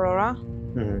took off Aurora.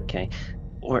 Mhm. Okay.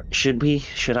 Or should we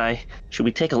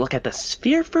take a look at the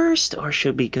sphere first, or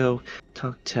should we go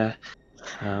talk to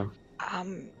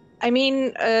I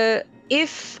mean,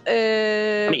 if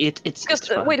it's because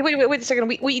fine. wait a second.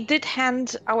 We did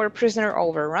hand our prisoner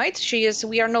over, right?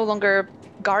 We are no longer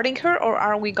guarding her, or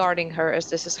are we guarding her as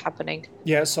this is happening?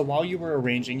 Yeah, so while you were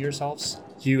arranging yourselves,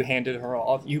 you handed her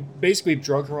off. You basically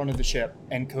drug her onto the ship,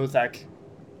 and Kothak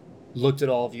looked at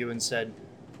all of you and said,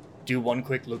 do one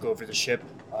quick look over the ship,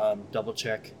 double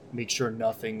check, make sure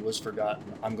nothing was forgotten.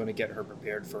 I'm going to get her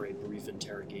prepared for a brief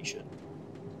interrogation.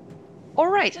 All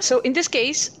right. So in this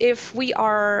case, if we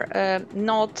are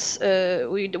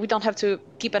we don't have to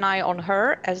keep an eye on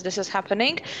her as this is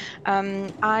happening.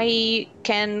 I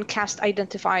can cast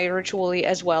Identify ritually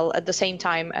as well at the same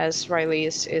time as Riley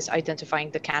is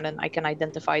identifying the cannon. I can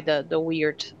identify the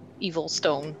weird evil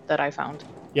stone that I found.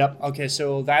 Yep. Okay.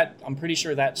 So that I'm pretty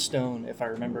sure that stone, if I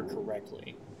remember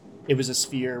correctly, it was a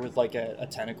sphere with like a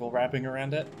tentacle wrapping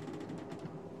around it.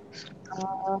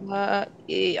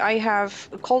 I have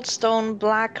cold stone,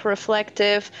 black,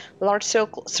 reflective, large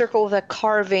circle with a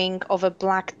carving of a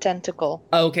black tentacle.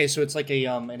 Oh, okay, so it's like a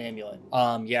an amulet.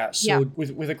 Yeah. So Yeah.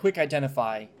 with a quick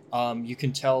identify, you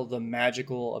can tell the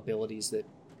magical abilities that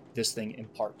this thing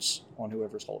imparts on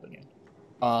whoever's holding it.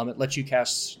 It lets you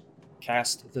cast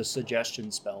the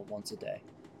suggestion spell once a day.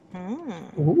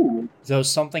 Ooh. Though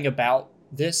something about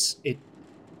this,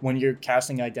 when you're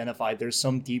casting identify, there's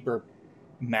some deeper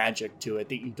magic to it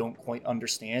that you don't quite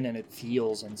understand, and it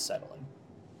feels unsettling.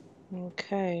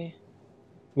 Okay.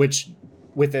 Which,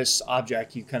 with this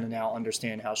object, you kind of now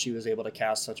understand how she was able to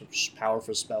cast such a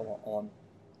powerful spell on,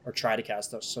 or try to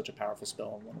cast such a powerful spell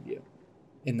on one of you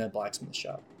in the blacksmith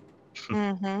shop.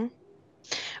 Mm-hmm.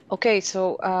 Okay,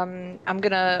 so I'm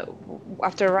gonna,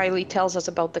 after Riley tells us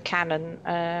about the cannon,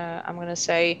 I'm gonna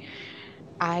say,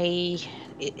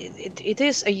 it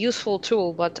is a useful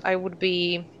tool, but I would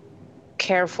be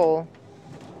careful,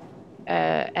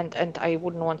 and I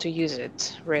wouldn't want to use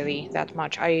it really that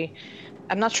much. I'm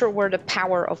not sure where the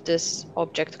power of this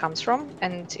object comes from,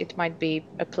 and it might be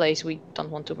a place we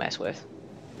don't want to mess with.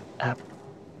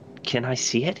 Can I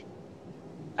see it?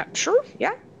 Sure,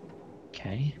 yeah.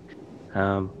 Okay.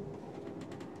 I'm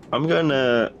going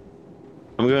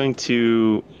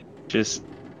to just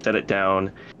set it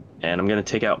down, and I'm going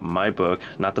to take out my book,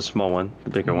 not the small one,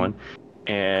 the bigger one,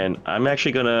 and I'm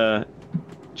actually going to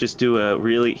just do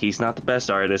he's not the best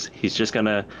artist,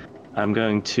 I'm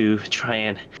going to try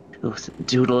and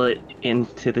doodle it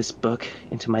into this book,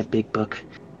 into my big book,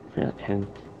 and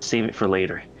save it for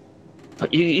later.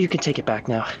 But you can take it back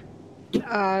now.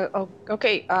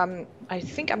 Okay, I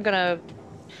think I'm gonna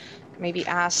maybe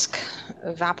ask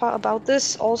Vapa about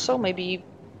this also. Maybe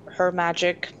her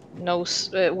magic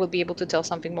will be able to tell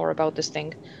something more about this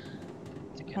thing.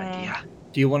 That's a good idea.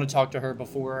 Do you want to talk to her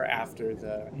before or after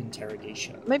the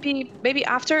interrogation? Maybe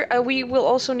after. We will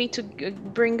also need to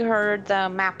bring her the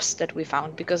maps that we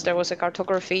found, because there was a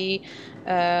cartography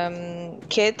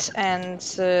kit, and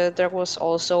there was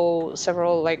also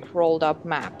several like rolled up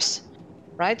maps,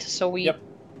 right? So we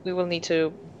will need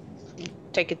to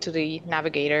take it to the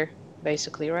navigator,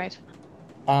 basically, right?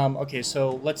 Okay,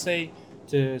 so let's say,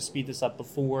 to speed this up,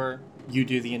 before you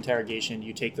do the interrogation,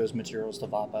 you take those materials to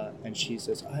Vapa, and she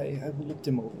says, I will look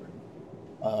them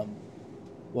over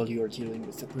while you are dealing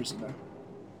with the prisoner.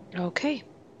 Okay.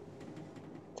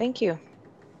 Thank you.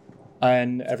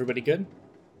 And everybody good?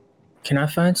 Can I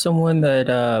find someone that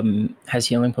has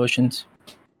healing potions?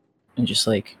 And just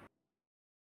like...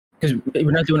 Because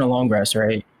we're not doing a long rest,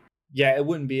 right? Yeah, it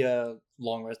wouldn't be a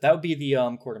long rest. That would be the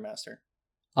quartermaster.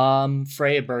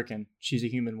 Freya Birkin. She's a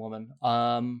human woman.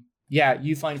 Yeah,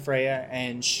 you find Freya,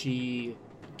 and she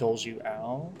doles you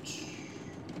out.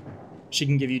 She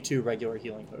can give you 2 regular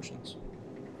healing potions.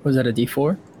 Was that a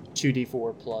D4?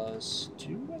 2d4 plus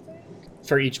 2, I think?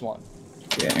 For each one.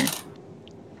 Yeah.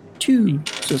 2,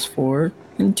 so it's 4,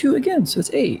 and 2 again, so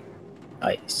it's 8.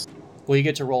 Nice. Well, you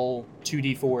get to roll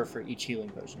 2d4 for each healing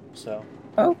potion, so...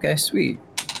 Okay, sweet.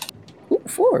 Ooh,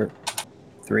 4.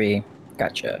 3.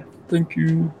 Gotcha. Thank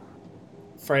you.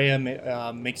 Freya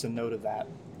makes a note of that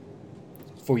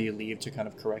before you leave to kind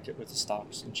of correct it with the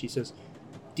stocks. And she says,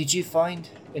 did you find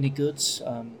any goods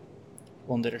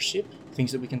on their ship?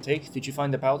 Things that we can take? Did you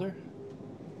find the powder?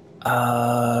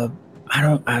 I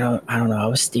don't know. I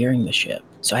was steering the ship,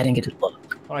 so I didn't get to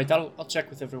look. All right, I'll check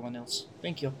with everyone else.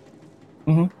 Thank you.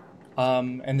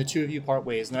 Mm-hmm. And the 2 of you part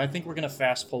ways, and I think we're going to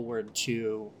fast forward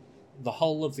to the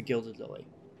hull of the Gilded Lily.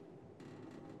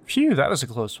 Phew, that was a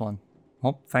close one.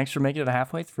 Well, thanks for making it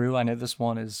halfway through. I know this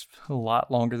one is a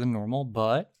lot longer than normal,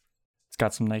 but it's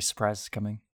got some nice surprises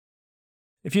coming.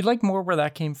 If you'd like more where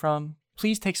that came from,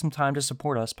 please take some time to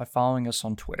support us by following us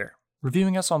on Twitter,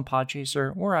 reviewing us on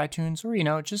Podchaser or iTunes,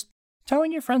 or, just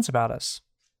telling your friends about us.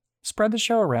 Spread the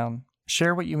show around.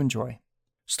 Share what you enjoy.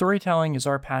 Storytelling is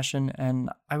our passion,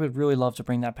 and I would really love to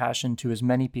bring that passion to as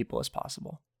many people as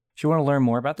possible. If If you want to learn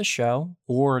more about the show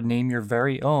or name your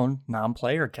very own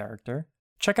non-player character,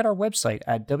 check out our website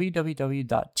at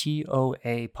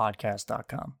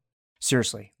www.toapodcast.com.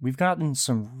 Seriously, we've gotten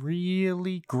some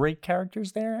really great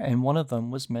characters there, and one of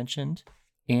them was mentioned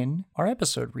in our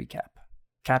episode recap.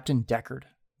 Captain Deckard,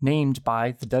 named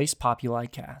by the Dice Populi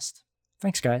cast.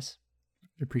 Thanks, guys.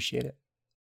 Appreciate it.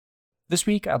 This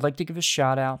week, I'd like to give a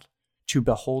shout out to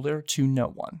Beholder to No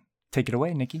One. Take it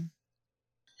away, Nikki.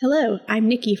 Hello, I'm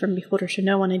Nikki from Beholder to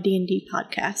No One, a D&D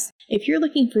podcast. If you're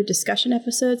looking for discussion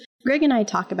episodes, Greg and I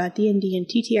talk about D&D and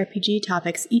TTRPG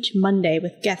topics each Monday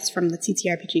with guests from the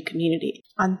TTRPG community.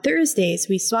 On Thursdays,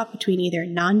 we swap between either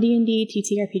non-D&D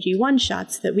TTRPG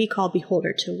one-shots that we call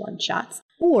Beholder to one-shots,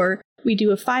 or we do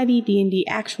a 5e D&D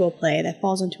actual play that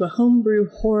falls into a homebrew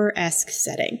horror-esque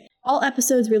setting. All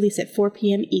episodes release at 4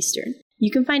 p.m. Eastern. You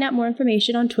can find out more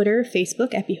information on Twitter or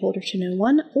Facebook at Beholder to No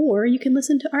One, or you can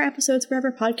listen to our episodes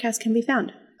wherever podcasts can be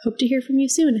found. Hope to hear from you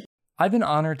soon. I've been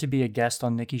honored to be a guest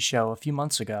on Nikki's show a few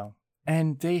months ago,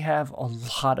 and they have a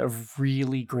lot of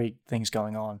really great things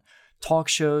going on. Talk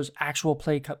shows, actual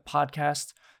play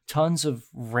podcasts, tons of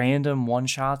random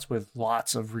one-shots with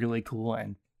lots of really cool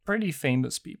and pretty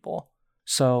famous people.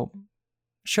 So,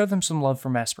 show them some love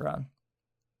from Esperon.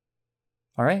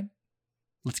 All right,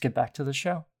 let's get back to the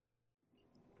show.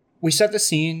 We set the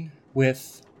scene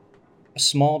with a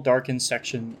small darkened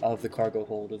section of the cargo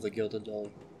hold of the Gilded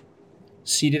Lily.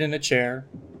 Seated in a chair,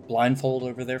 blindfold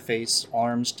over their face,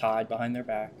 arms tied behind their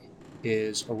back,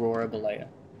 is Aurora Balea,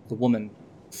 the woman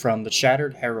from the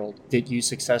Shattered Herald that you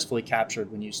successfully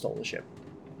captured when you stole the ship.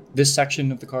 This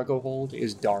section of the cargo hold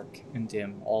is dark and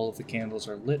dim. All of the candles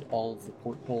are lit, all of the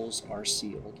portholes are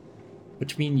sealed.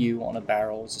 Between you on a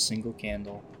barrel is a single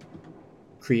candle,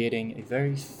 creating a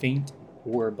very faint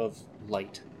orb of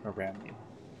light around you.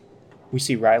 We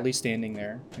see Riley standing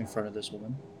there in front of this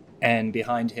woman, and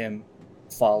behind him,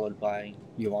 followed by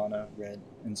Joanna, Red,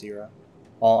 and Zira,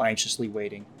 all anxiously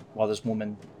waiting while this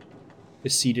woman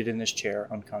is seated in this chair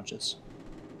unconscious.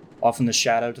 Off in the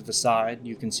shadow to the side,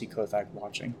 you can see Kothak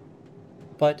watching,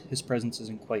 but his presence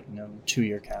isn't quite known to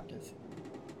your captive.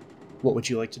 What would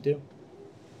you like to do?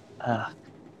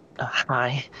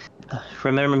 Hi.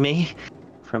 Remember me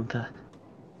from the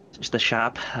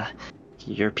shop?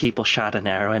 Your people shot an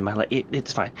arrow in my leg.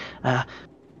 It's fine.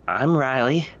 I'm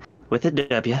Riley with a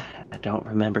W. I don't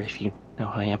remember if you know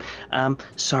who I am.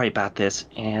 Sorry about this.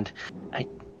 And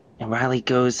Riley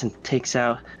goes and takes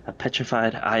out a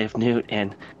petrified Eye of Newt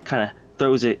and kind of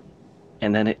throws it,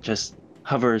 and then it just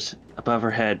hovers above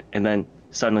her head and then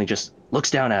suddenly just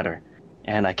looks down at her.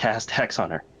 And I cast Hex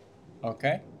on her.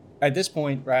 Okay. At this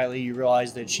point, Riley, you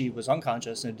realize that she was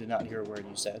unconscious and did not hear a word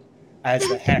you said. As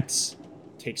the Hex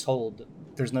takes hold,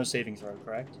 there's no saving throw,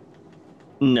 correct?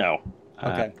 No.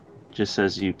 Okay. Just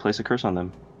says you place a curse on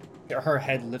them. Her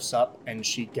head lifts up and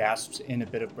she gasps in a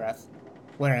bit of breath.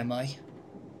 Where am I?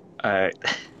 I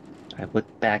look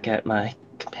back at my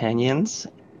companions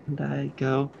and I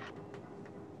go,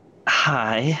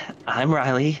 Hi, I'm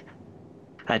Riley.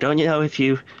 I don't know if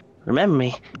you remember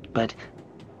me, but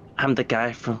I'm the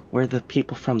guy we're the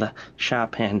people from the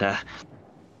shop, and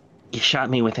you shot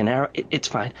me with an arrow. It's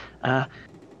fine.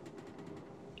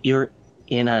 You're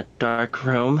in a dark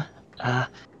room,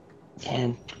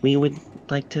 and we would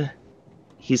like to.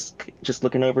 He's just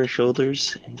looking over his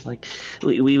shoulders, and he's like,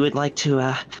 we would like to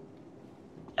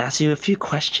ask you a few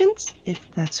questions, if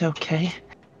that's okay.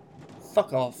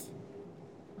 Fuck off.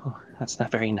 Oh, that's not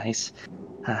very nice.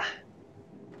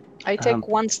 I take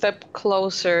one step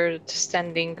closer to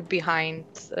standing behind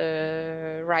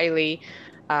Riley,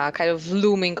 kind of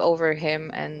looming over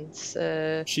him, and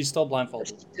she's still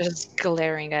blindfolded. Just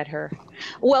glaring at her.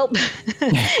 Well,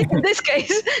 in this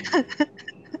case,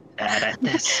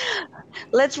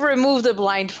 let's remove the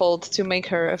blindfold to make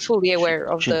her fully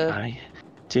aware of Should I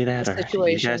do that, or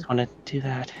situation. You guys want to do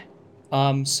that?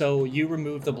 So you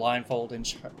remove the blindfold and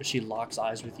she locks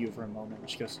eyes with you for a moment.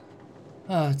 She goes,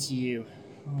 "Oh, it's you.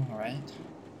 All right."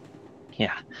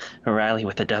 Yeah, Riley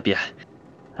with a W.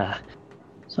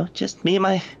 So just me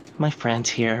and my friends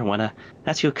here want to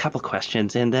ask you a couple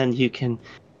questions, and then you can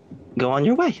go on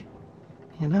your way.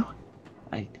 You know,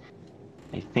 I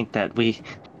think that we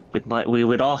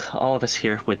would all of us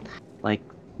here would like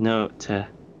know to.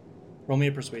 Roll me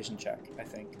a persuasion check, I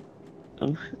think.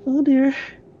 Oh dear.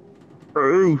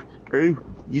 Oh,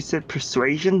 you said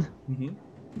persuasion? Mm-hmm.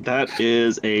 That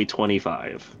is a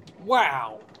 25.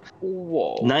 Wow.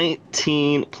 Whoa.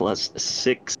 19 plus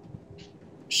 6.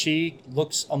 She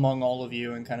looks among all of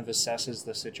you and kind of assesses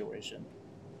the situation.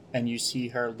 And you see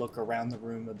her look around the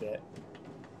room a bit,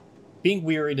 being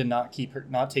weary to not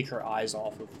take her eyes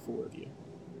off of the four of you.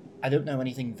 I don't know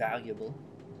anything valuable.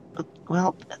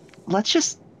 Well, let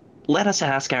us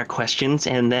ask our questions,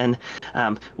 and then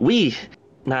we,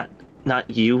 not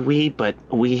you, but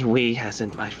we, as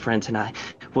in my friends and I,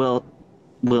 will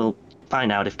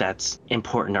find out if that's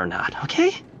important or not.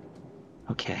 Okay?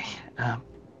 Okay.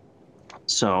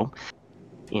 So,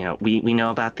 we know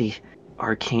about the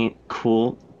arcane,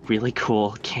 really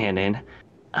cool cannon.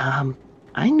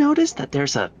 I noticed that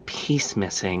there's a piece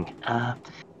missing.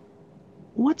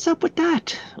 What's up with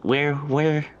that? Where,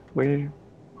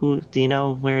 who, do you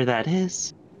know where that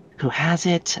is? Who has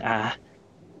it?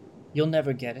 You'll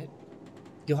never get it.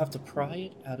 You'll have to pry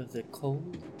it out of the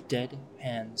cold, dead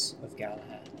hands of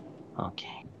Galahad.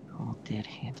 Okay. Cold, dead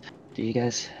hands. Are you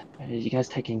guys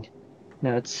taking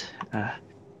notes?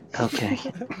 Okay.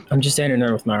 I'm just standing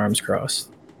there with my arms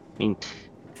crossed. I mean,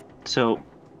 so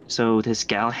this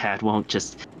Galahad won't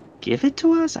just give it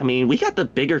to us? I mean, we got the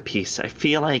bigger piece. I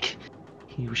feel like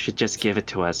you should just give it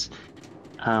to us.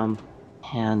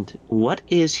 And what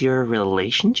is your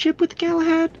relationship with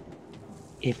Galahad?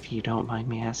 If you don't mind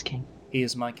me asking. He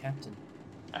is my captain.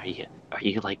 Are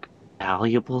you like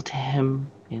valuable to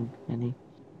him in any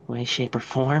way, shape, or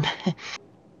form?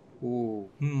 Ooh,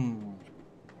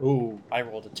 Ooh, I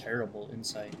rolled a terrible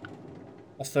insight.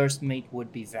 A first mate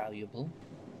would be valuable,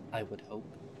 I would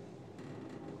hope.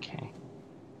 Okay.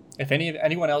 If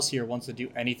anyone else here wants to do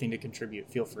anything to contribute,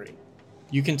 feel free.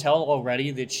 You can tell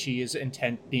already that she is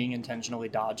being intentionally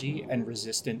dodgy and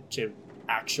resistant to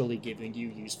actually giving you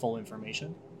useful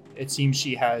information. It seems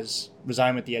she has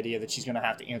resigned with the idea that she's going to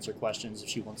have to answer questions if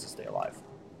she wants to stay alive.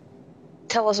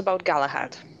 Tell us about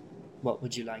Galahad. What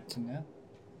would you like to know?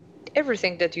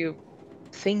 Everything that you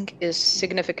think is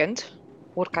significant.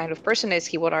 What kind of person is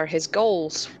he? What are his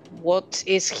goals? What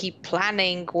is he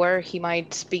planning? Where he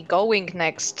might be going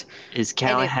next? Is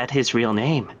Galahad his real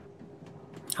name?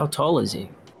 How tall is he?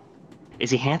 Is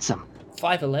he handsome?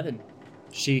 5'11".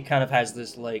 She kind of has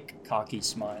this, cocky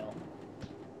smile.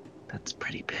 That's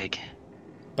pretty big.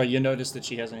 But you notice that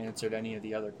she hasn't answered any of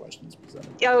the other questions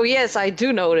presented. Oh, yes, I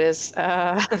do notice.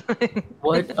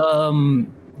 What,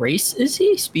 race is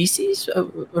he? Species? I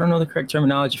don't know the correct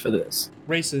terminology for this.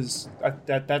 Races,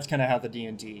 that's kind of how the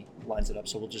D&D lines it up,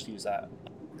 so we'll just use that.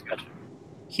 Gotcha.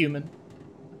 Human.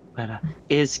 But,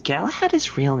 is Galahad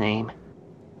his real name?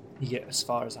 Yeah, as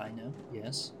far as I know,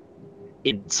 yes.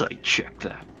 Insight check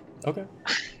that. Okay.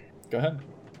 Go ahead.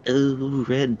 Oh,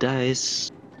 red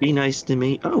dice. Be nice to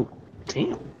me. Oh,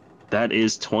 damn. That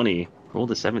is 20. Roll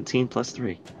the 17 plus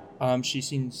 3. She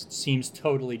seems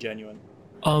totally genuine.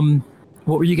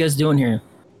 What were you guys doing here?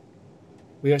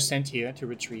 We are sent here to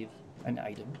retrieve an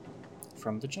item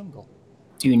from the jungle.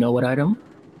 Do you know what item?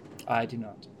 I do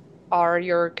not. Are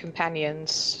your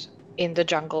companions in the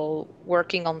jungle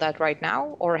working on that right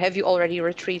now, or have you already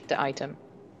retrieved the item?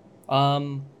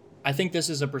 I think this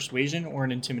is a persuasion or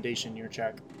an intimidation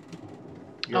check.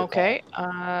 Your Okay.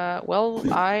 Well,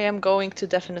 I am going to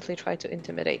definitely try to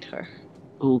intimidate her.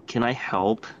 Oh, can I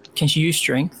help? Can she use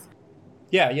strength?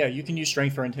 Yeah, you can use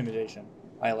strength for intimidation.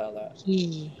 I allow that.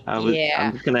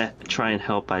 I'm gonna try and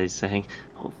help by saying,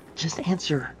 oh, just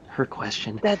answer her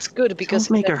question. That's good because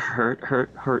Don't make her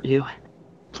hurt you.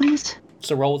 Please.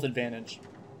 So roll with advantage,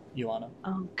 Ioana.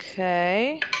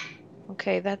 Okay,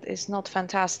 that is not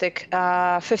fantastic.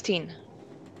 15.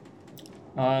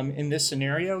 In this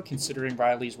scenario, considering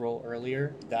Riley's roll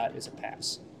earlier, that is a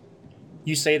pass.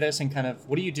 You say this and kind of,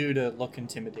 what do you do to look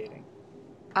intimidating?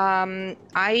 I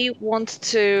want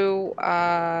to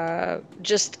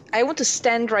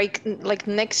stand like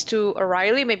next to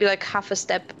Riley, maybe like half a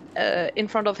step in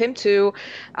front of him to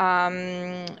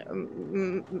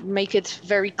make it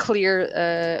very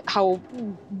clear how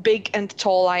big and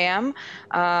tall I am,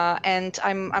 and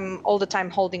I'm all the time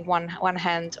holding one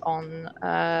hand on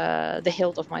the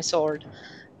hilt of my sword,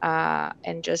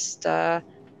 and just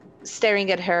staring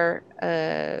at her.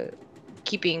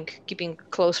 Keeping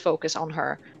close focus on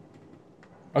her.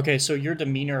 Okay, so your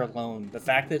demeanor alone, the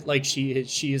fact that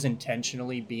she is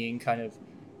intentionally being kind of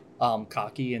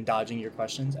cocky and dodging your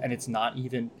questions, and it's not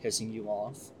even pissing you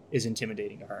off, is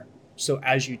intimidating to her. So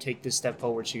as you take this step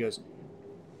forward, she goes,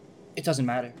 "It doesn't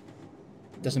matter.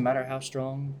 It doesn't matter how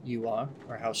strong you are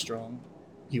or how strong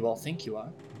you all think you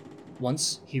are.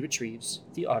 Once he retrieves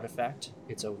the artifact,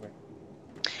 it's over."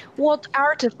 What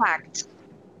artifact?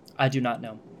 I do not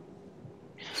know.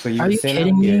 So you Are you sent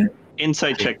kidding out me? here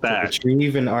Insight check to that.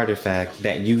 retrieve an artifact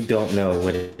that you don't know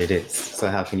what it is. So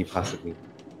how can you possibly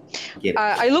get it?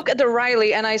 I look at the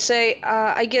Riley and I say,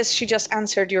 I guess she just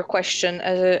answered your question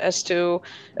as to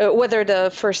whether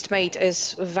the first mate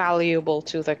is valuable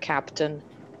to the captain.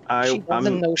 She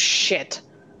doesn't know shit.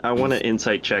 I want to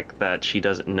insight check that she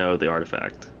doesn't know the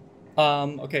artifact.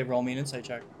 Okay, roll me an insight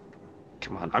check.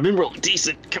 Come on, I've been rolling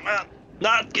decent. Come on,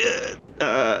 not good.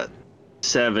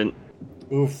 7.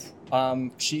 Oof.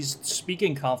 She's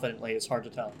speaking confidently. It's hard to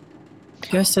tell. You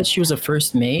guys said she was a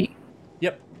first mate?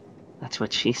 Yep. That's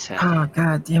what she said. Ah,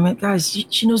 god damn it, guys.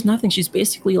 She knows nothing. She's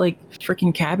basically like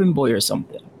freaking cabin boy or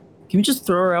something. Can we just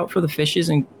throw her out for the fishes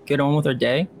and get on with our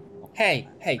day? Hey.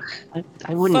 I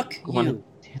wouldn't Fuck want you.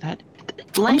 to do that.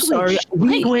 I'm sorry.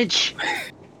 Language.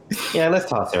 Yeah, let's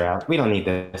toss her out. We don't need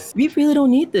this. We really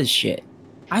don't need this shit.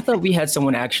 I thought we had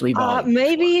someone actually valid.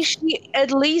 Maybe she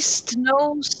at least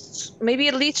knows. Maybe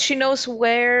at least she knows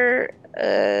where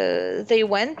they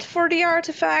went for the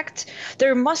artifact.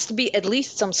 There must be at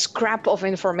least some scrap of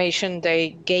information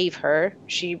they gave her.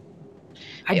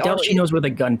 I doubt she knows where the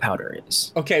gunpowder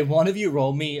is. Okay, one of you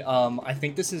roll me. I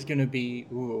think this is gonna be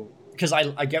because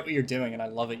I get what you're doing and I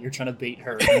love it. You're trying to bait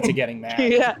her into getting mad.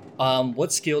 Yeah.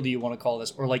 What skill do you want to call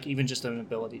this, or like even just an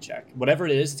ability check? Whatever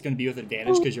it is, it's gonna be with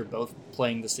advantage because you're both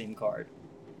playing the same card.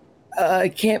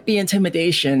 It can't be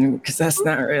intimidation because that's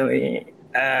not really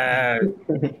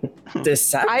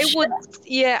deception.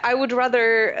 I would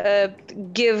rather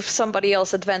give somebody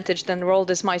else advantage than roll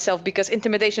this myself because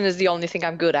intimidation is the only thing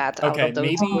I'm good at. Okay, out of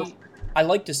those. maybe I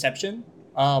like deception,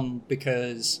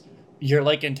 because you're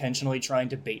like intentionally trying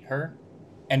to bait her,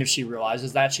 and if she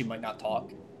realizes that, she might not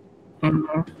talk.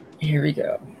 Mm-hmm. Here we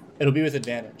go. It'll be with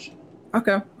advantage.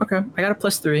 Okay. I got a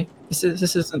 +3. This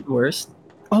isn't the worst.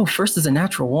 Oh, first is a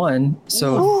natural 1,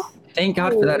 so thank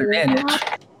God for that advantage.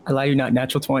 I allow you not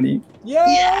natural 20.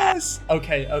 Yes!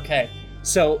 Okay.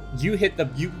 So you hit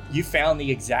you found the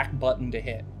exact button to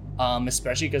hit.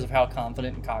 Especially because of how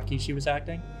confident and cocky she was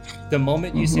acting. The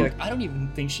moment you see, like, I don't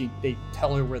even think they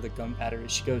tell her where the gunpowder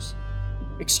is. She goes,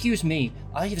 "Excuse me,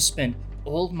 I have spent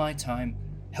all my time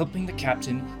helping the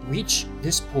captain reach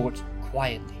this port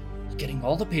quietly, getting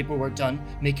all the paperwork done,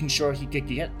 making sure he could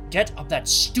get up that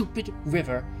stupid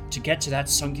river to get to that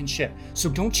sunken ship. So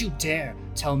don't you dare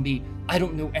tell me I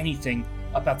don't know anything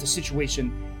about the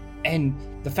situation and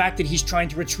the fact that he's trying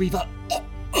to retrieve a..."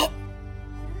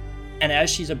 And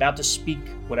as she's about to speak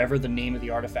whatever the name of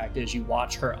the artifact is, you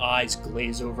watch her eyes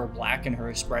glaze over black and her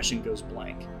expression goes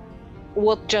blank.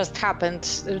 What just happened?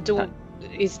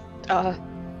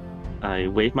 I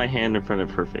wave my hand in front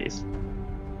of her face.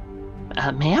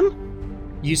 Ma'am?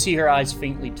 You see her eyes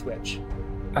faintly twitch.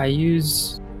 I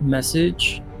use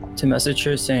message to message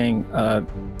her saying,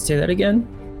 say that again?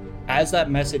 As that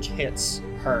message hits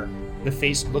her, the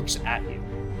face looks at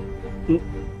you.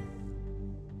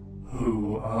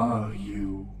 Who are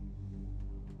you?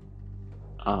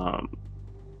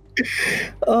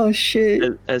 Oh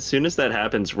shit. As soon as that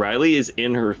happens, Riley is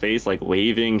in her face, like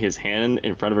waving his hand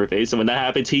in front of her face. And when that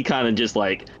happens, he kind of just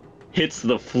like hits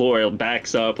the floor,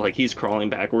 backs up, like he's crawling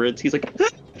backwards. He's like,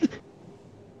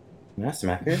 Can I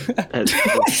smack her?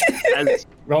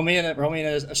 Roll me in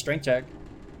a strength check.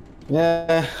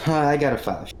 Yeah, I got a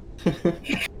 5.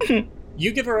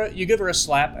 You give her a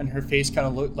slap, and her face kind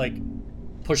of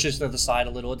pushes to the side a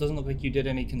little. It doesn't look like you did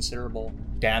any considerable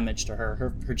damage to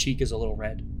her. Her cheek is a little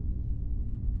red.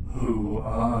 Who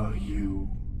are you?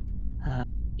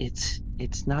 It's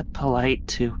not polite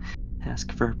to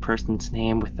ask for a person's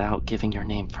name without giving your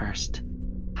name first.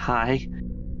 Hi,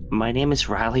 my name is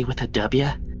Riley with a W.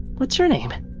 What's your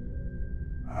name?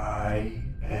 I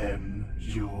am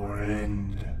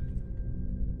Urine.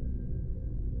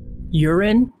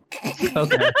 Urine?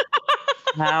 Okay.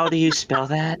 How do you spell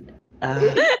that?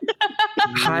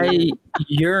 Hi,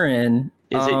 Urine.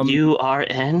 Is it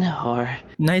U-R-N or?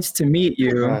 Nice to meet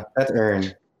you. That's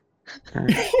Earn.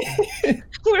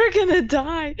 We're gonna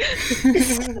die.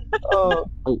 Oh.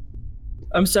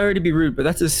 I'm sorry to be rude, but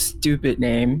that's a stupid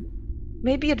name.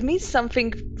 Maybe it means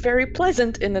something very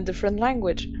pleasant in a different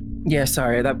language. Yeah,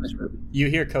 sorry, that was rude. You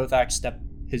hear Kothak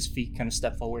his feet kind of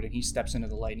step forward, and he steps into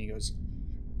the light, and he goes,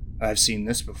 "I've seen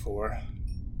this before."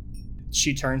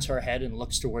 She turns her head and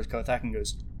looks towards Kothak and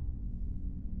goes,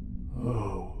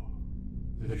 "Oh,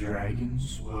 the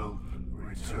dragon's whelp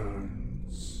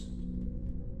returns."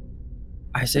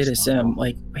 I say to Sam,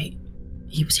 like, wait,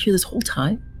 he was here this whole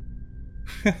time?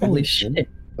 Holy shit.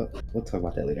 We'll talk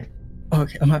about that later.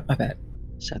 Okay, my bad.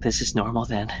 So this is normal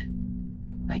then,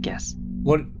 I guess.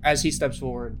 As he steps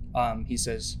forward, he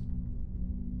says,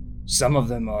 "Some of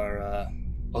them are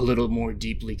a little more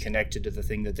deeply connected to the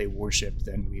thing that they worship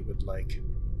than we would like."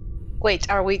 Wait,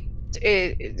 are we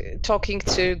talking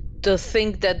to the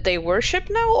thing that they worship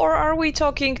now, or are we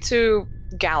talking to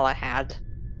Galahad?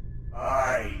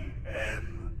 I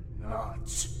am not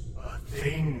a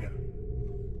thing.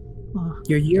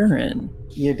 Your urine.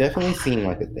 You definitely seem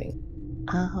like a thing.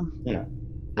 You're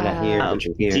not here, but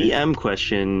you're here. DM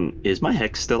question: is my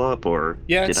hex still up, or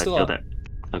Yeah, did it's I still kill up. that?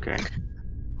 Okay.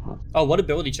 Oh, what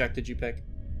ability check did you pick?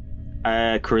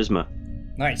 Charisma.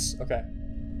 Nice. Okay.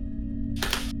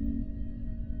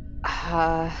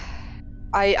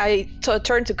 I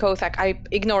turn to Kothak. I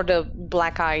ignore the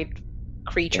black-eyed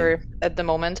creature at the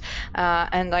moment,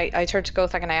 and I turn to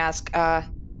Kothak and I ask,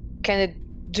 can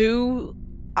it do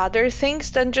other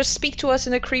things than just speak to us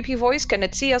in a creepy voice? Can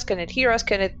it see us? Can it hear us?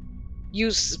 Can it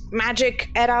use magic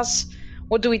at us?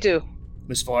 What do we do?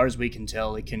 As far as we can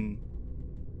tell, it can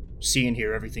see and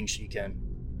hear everything she can.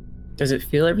 Does it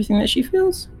feel everything that she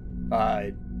feels?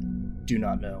 I do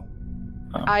not know.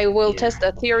 I will test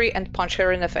a theory and punch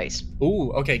her in the face.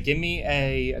 Ooh. Okay. Give me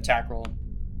a attack roll.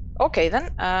 Okay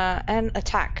then, an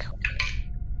attack.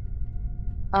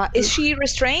 Is she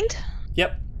restrained?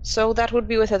 Yep. So that would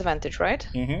be with advantage, right?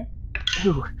 Mm-hmm.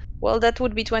 Ooh. Well, that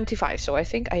would be 25, so I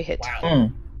think I hit.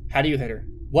 Wow. How do you hit her?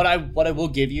 What I will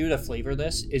give you to flavor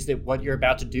this is that what you're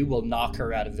about to do will knock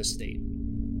her out of this state.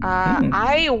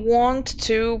 I want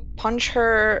to punch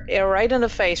her right in the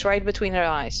face, right between her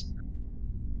eyes.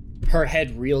 Her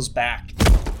head reels back.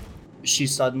 She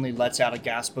suddenly lets out a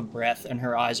gasp of breath, and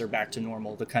her eyes are back to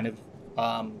normal, the kind of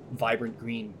vibrant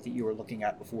green that you were looking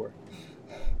at before.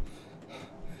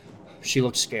 She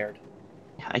looks scared.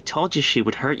 I told you she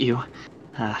would hurt you.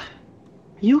 Are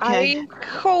you okay? I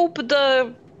hope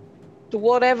the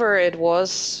whatever it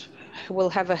was will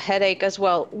have a headache as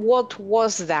well. What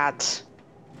was that?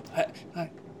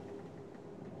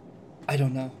 I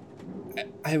don't know.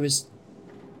 I was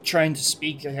trying to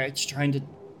speak. I was trying to...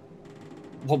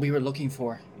 what we were looking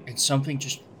for, and something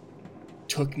just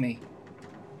took me.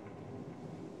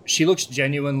 She looks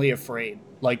genuinely afraid.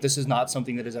 Like, this is not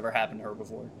something that has ever happened to her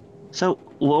before. So,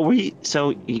 what were you...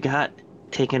 So, you got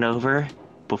taken over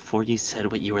before you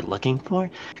said what you were looking for?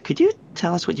 Could you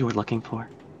tell us what you were looking for?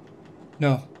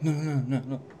 No.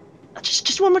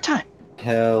 Just one more time.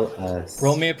 Tell us.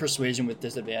 Roll me a persuasion with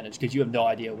disadvantage, because you have no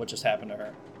idea what just happened to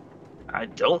her. I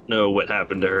don't know what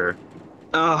happened to her.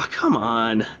 Oh, come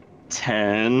on.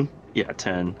 10. Yeah,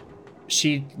 10.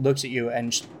 She looks at you,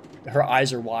 and her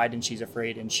eyes are wide, and she's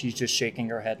afraid, and she's just shaking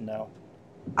her head no.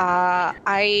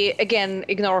 I again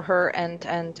ignore her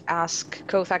and ask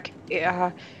Kothak,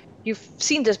 you've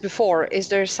seen this before. Is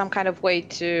there some kind of way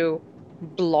to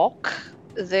block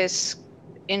this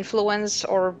influence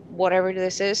or whatever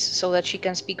this is so that she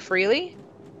can speak freely?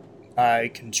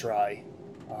 I can try,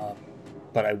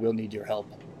 but I will need your help.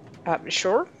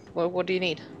 Sure. Well, what do you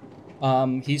need?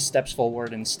 He steps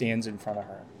forward and stands in front of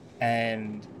her,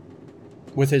 and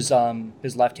with his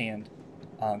left hand,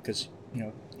 because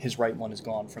his right one is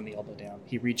gone from the elbow down,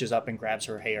 he reaches up and grabs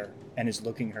her hair and is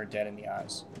looking her dead in the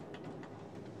eyes.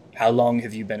 How long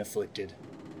have you been afflicted?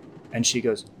 And she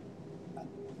goes,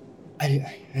 I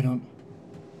don't...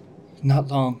 Not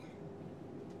long.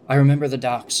 I remember the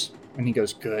docks. And he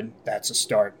goes, good, that's a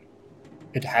start.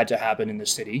 It had to happen in the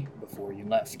city before you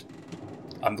left.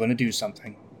 I'm going to do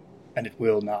something, and it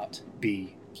will not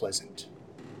be pleasant.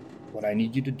 What I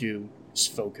need you to do is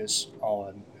focus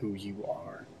on who you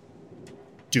are.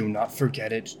 Do not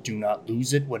forget it. Do not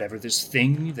lose it, whatever this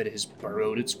thing that has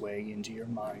burrowed its way into your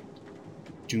mind.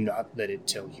 Do not let it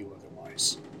tell you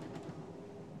otherwise.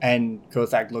 And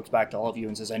Kothak looks back to all of you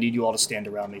and says, I need you all to stand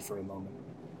around me for a moment.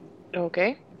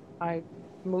 Okay. I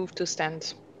move to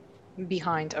stand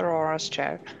behind Aurora's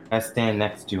chair. I stand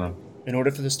next to him. In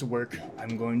order for this to work,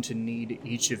 I'm going to need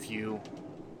each of you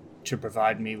to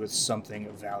provide me with something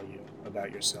of value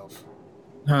about yourself.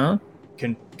 Huh?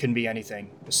 Can be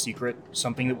anything. A secret,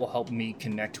 something that will help me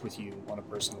connect with you on a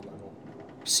personal level.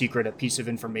 Secret, a piece of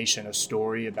information, a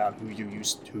story about who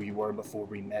you were before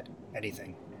we met.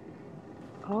 Anything.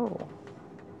 Oh.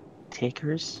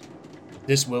 Takers?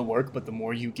 This will work, but the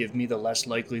more you give me, the less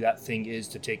likely that thing is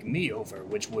to take me over,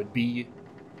 which would be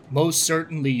most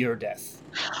certainly your death.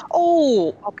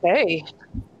 Oh, okay.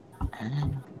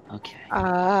 Okay.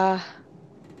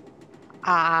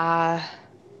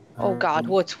 Oh God,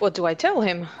 what do I tell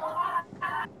him?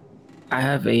 I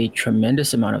have a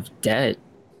tremendous amount of debt.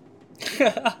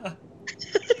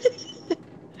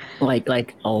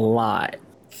 like a lot.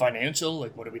 Financial?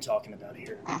 Like, what are we talking about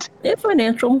here? Yeah,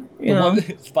 financial. You know.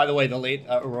 By the way, the late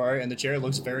Aurora in the chair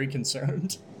looks very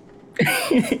concerned.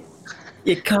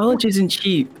 Yeah, college isn't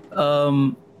cheap.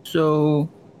 So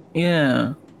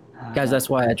yeah, guys, that's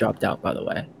why I dropped out. By the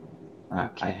way.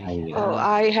 Oh,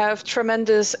 I have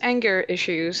tremendous anger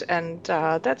issues, and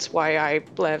that's why I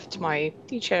left my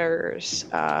teacher's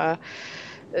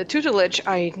tutelage.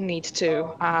 I need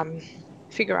to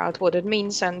figure out what it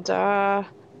means, and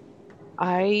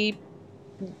I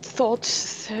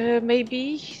thought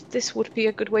maybe this would be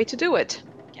a good way to do it.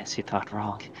 Guess you thought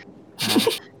wrong.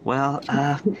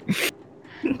 Oh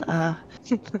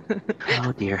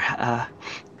dear.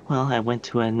 Well, I went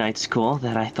to a night school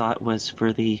that I thought was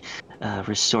for the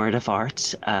restorative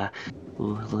arts.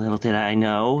 Little did I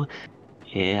know,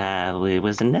 it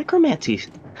was a necromancy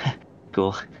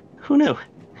school. Who knew?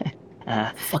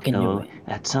 Fucking knew it.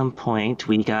 At some point,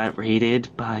 we got raided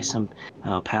by some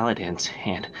paladins,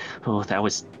 and that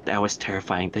was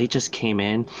terrifying. They just came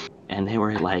in, and they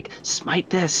were like, "Smite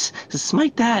this,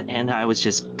 smite that," and I was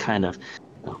just kind of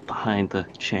behind the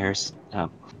chairs,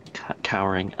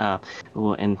 cowering.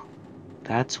 And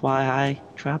that's why I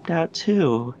dropped out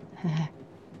too.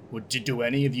 Do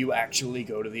any of you actually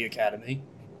go to the academy?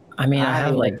 I mean, I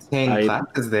have like 10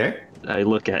 classes there. I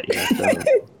look at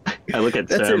you. I look at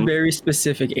that's Sam. a very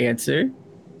specific answer.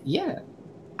 Yeah.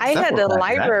 I had a Several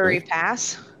classes, library actually.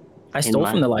 pass. I stole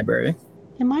my- from the library.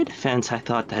 In my defense, I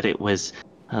thought that it was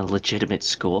a legitimate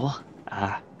school.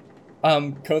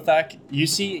 Kothak, you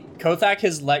see, Kothak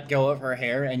has let go of her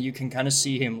hair, and you can kind of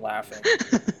see him laughing.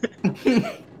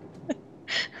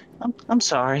 I'm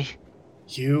sorry.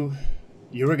 You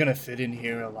were gonna fit in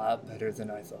here a lot better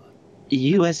than I thought.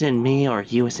 You as in me, or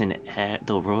you as in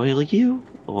the royal you?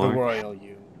 Or... The royal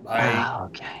you.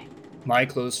 Okay. My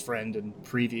close friend and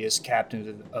previous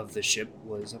captain of the ship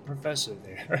was a professor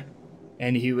there.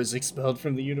 And he was expelled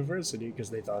from the university because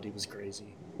they thought he was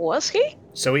crazy. Was he?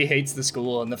 So he hates the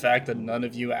school, and the fact that none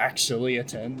of you actually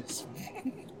attend is...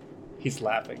 He's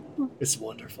laughing. It's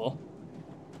wonderful.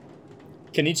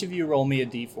 Can each of you roll me a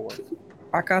d4?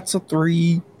 I got a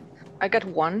 3. I got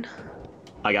 1.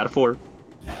 I got a 4.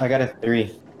 I got a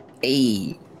 3.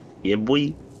 Hey. Yeah,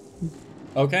 boy.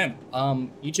 Okay,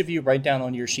 each of you write down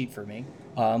on your sheet for me.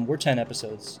 We're 10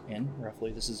 episodes in,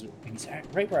 roughly. This is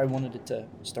exact right where I wanted it to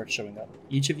start showing up.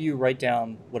 Each of you write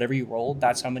down whatever you rolled.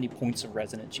 That's how many points of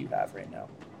resonance you have right now.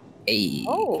 Hey.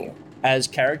 Oh. As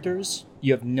characters,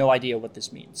 you have no idea what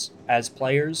this means. As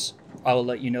players, I will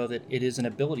let you know that it is an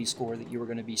ability score that you are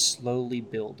going to be slowly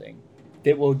building.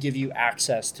 That will give you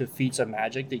access to feats of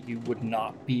magic that you would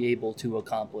not be able to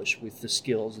accomplish with the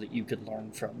skills that you could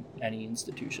learn from any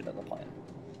institution on the planet.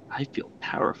 I feel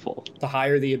powerful. The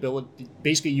higher the ability,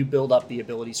 basically you build up the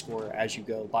ability score as you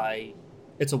go by,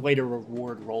 it's a way to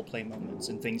reward roleplay moments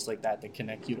and things like that that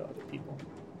connect you to other people.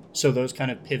 So those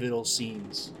kind of pivotal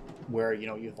scenes where,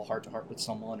 you have a heart-to-heart with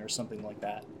someone or something like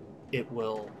that, it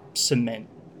will cement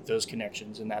those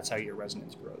connections, and that's how your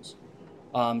resonance grows.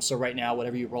 So right now,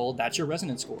 whatever you rolled, that's your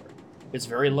resonance score. It's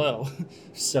very low,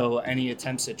 so any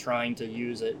attempts at trying to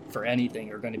use it for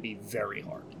anything are going to be very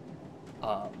hard.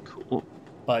 Cool.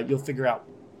 But you'll figure out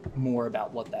more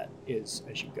about what that is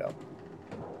as you go.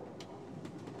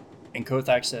 And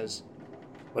Kothak says,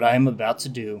 "What I am about to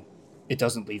do, it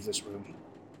doesn't leave this room.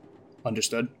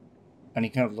 Understood?" And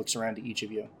he kind of looks around to each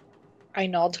of you. I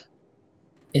nod.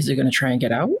 Is it gonna try and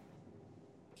get out?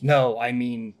 No, I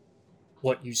mean,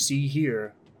 what you see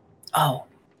here, Oh,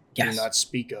 yes. do not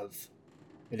speak of.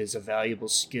 It is a valuable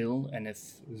skill, and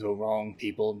if the wrong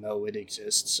people know it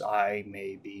exists, I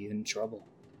may be in trouble.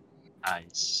 I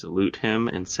salute him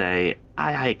and say,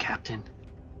 aye, Captain.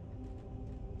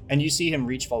 And you see him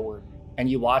reach forward, and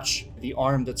you watch the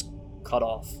arm that's cut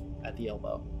off at the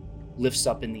elbow lifts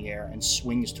up in the air and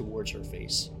swings towards her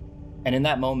face. And in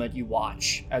that moment, you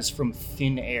watch as from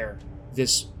thin air,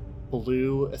 this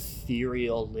blue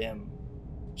ethereal limb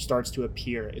starts to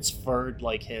appear. It's furred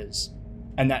like his,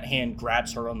 and that hand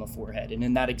grabs her on the forehead. And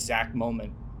in that exact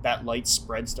moment, that light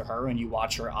spreads to her, and you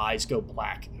watch her eyes go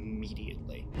black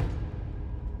immediately.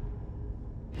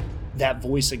 That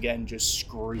voice again just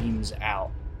screams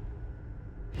out.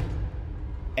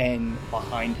 And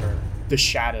behind her, the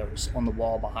shadows on the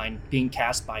wall behind, being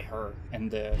cast by her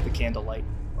and the candlelight,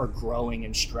 are growing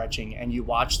and stretching, and you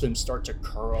watch them start to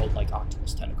curl like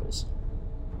octopus tentacles.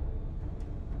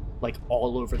 Like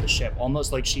all over the ship,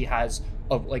 almost like she has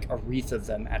a wreath of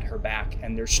them at her back,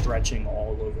 and they're stretching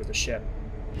all over the ship.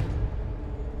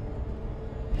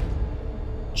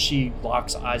 She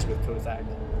locks eyes with Kothak.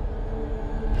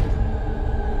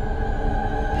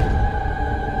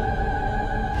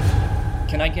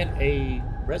 Can I get a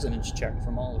resonance check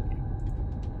from all of you?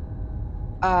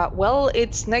 Well,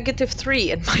 it's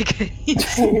 -3 in my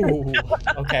case. Ooh,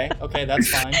 okay, that's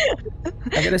fine.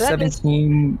 I got a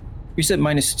 17. You said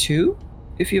 -2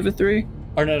 if you have a 3?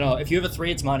 Or no, if you have a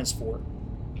 3, it's -4.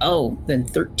 Oh, then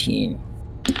 13.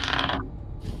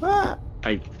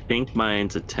 I think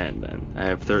mine's a 10 then. I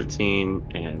have 13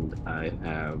 and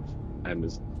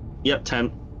yep,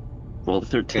 10. Roll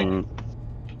 13.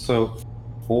 So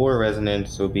 4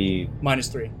 resonance will be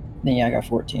 -3. Then yeah, I got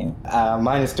 14.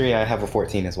 -3, I have a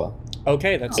 14 as well.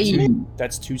 Okay, that's Hey.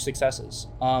 that's 2 successes.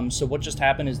 So what just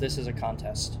happened is this is a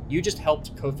contest. You just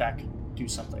helped Kothak do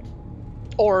something.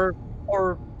 Or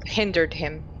hindered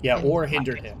him. Yeah, or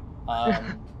hindered him.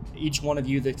 Each one of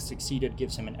you that succeeded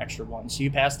gives him an extra 1. So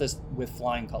you pass this with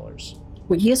flying colors.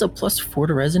 Wait, he has a +4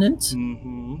 to resonance?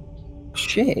 Mm-hmm.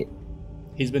 Shit.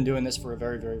 He's been doing this for a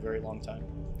very, very, very long time.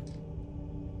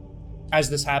 As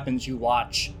this happens, you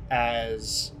watch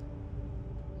as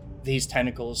these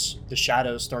tentacles, the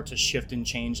shadows, start to shift and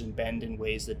change and bend in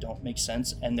ways that don't make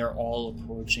sense, and they're all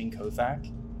approaching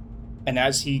Kothak. And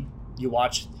as you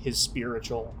watch his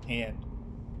spiritual hand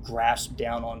grasp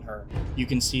down on her, you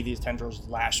can see these tendrils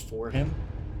lash for him.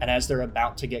 And as they're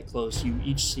about to get close, you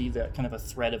each see that kind of a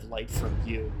thread of light from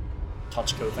you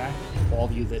touch Kothak, all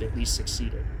of you that at least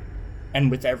succeeded. And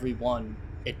with every one,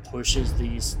 it pushes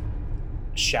these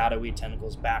shadowy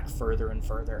tentacles back further and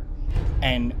further.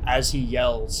 And as he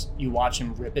yells, you watch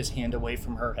him rip his hand away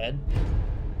from her head.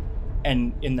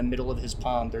 And in the middle of his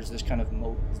palm, there's this kind of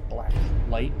mote of black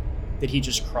light that he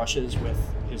just crushes with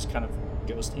his kind of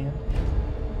ghost hand.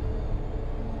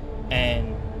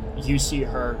 And you see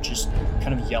her just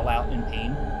kind of yell out in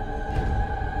pain.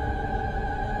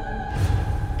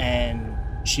 And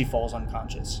she falls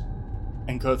unconscious.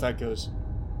 And Kothak goes,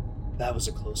 "That was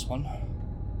a close one."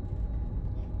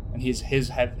 And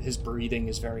his breathing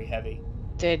is very heavy.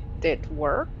 Did it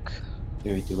work?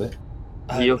 Did we do it?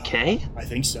 Are you okay? I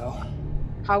think so.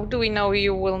 How do we know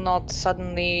you will not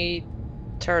suddenly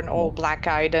turn all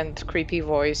black-eyed and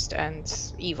creepy-voiced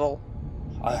and evil?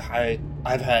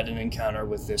 I've had an encounter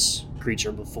with this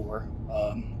creature before.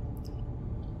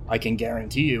 I can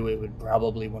guarantee you it would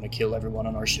probably want to kill everyone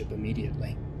on our ship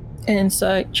immediately.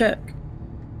 Insight check.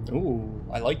 Ooh,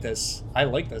 I like this.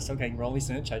 Okay, roll these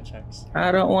insight checks.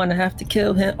 I don't want to have to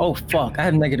kill him. Oh, fuck. I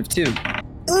have -2.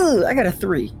 Ugh, I got a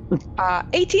 3.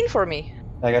 18 for me.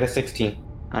 I got a 16.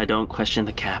 I don't question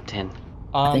the captain.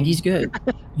 I think he's good.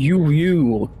 You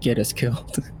will get us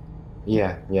killed.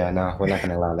 Yeah, no, we're not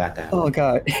gonna allow that to happen. Oh,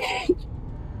 God.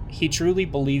 He truly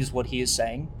believes what he is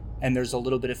saying, and there's a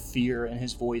little bit of fear in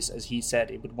his voice as he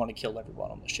said it would want to kill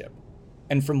everyone on the ship.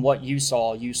 And from what you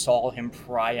saw him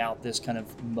pry out this kind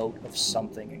of mote of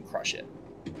something and crush it.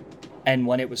 And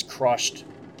when it was crushed,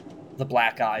 the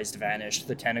black eyes vanished,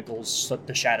 the tentacles,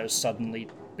 the shadows suddenly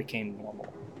became normal.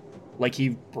 Like he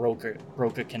broke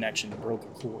a connection, broke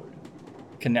a cord,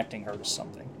 connecting her to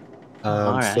something.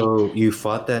 Alright. So you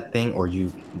fought that thing, or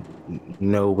you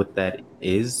know what that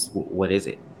is? What is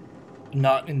it?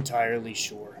 Not entirely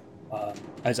sure.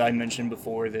 As I mentioned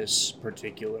before, this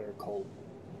particular cult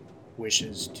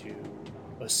wishes to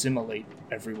assimilate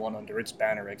everyone under its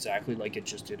banner exactly like it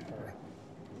just did her.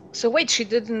 So wait, she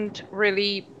didn't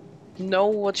really know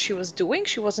what she was doing?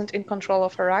 She wasn't in control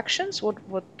of her actions?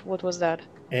 What was that?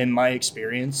 In my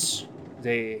experience,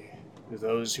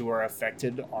 those who are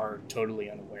affected are totally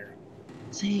unaware.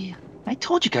 See, I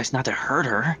told you guys not to hurt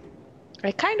her.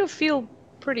 I kind of feel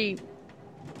pretty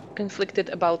conflicted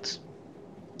about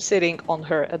sitting on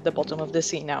her at the bottom of the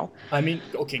sea now. I mean,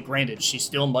 okay, granted, she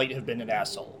still might have been an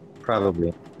asshole.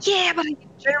 Probably. Yeah, but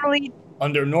generally...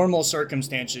 Under normal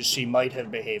circumstances, she might have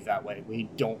behaved that way. We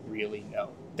don't really know.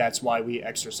 That's why we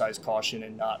exercise caution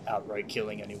and not outright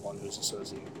killing anyone who's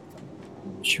associated with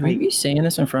them. Should we be saying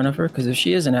this in front of her? Because if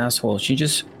she is an asshole, she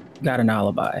just got an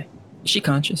alibi. Is she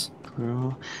conscious?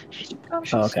 Girl, she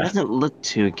Okay. doesn't look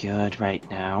too good right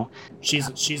now.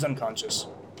 She's unconscious.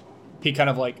 He kind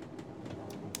of like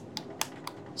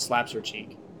slaps her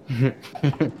cheek.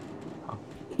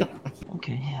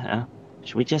 Okay, yeah.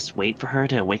 Should we just wait for her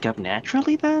to wake up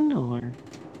naturally then, or?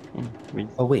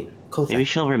 Oh wait, Kothak, Maybe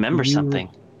she'll remember something.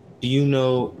 Do you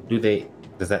know?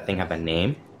 Does that thing have a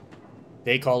name?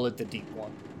 They call it the Deep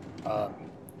One.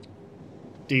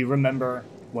 Do you remember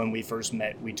when we first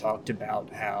met, we talked about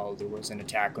how there was an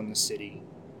attack on the city?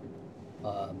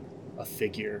 A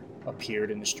figure appeared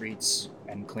in the streets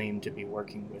and claimed to be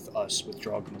working with us with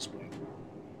Drogma's Wing.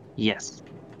 Yes.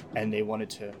 And they wanted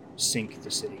to sink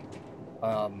the city.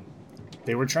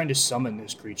 They were trying to summon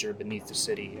this creature beneath the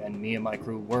city, and me and my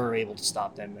crew were able to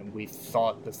stop them, and we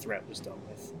thought the threat was done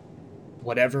with.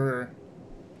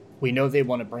 We know they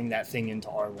want to bring that thing into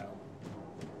our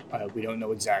realm. We don't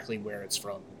know exactly where it's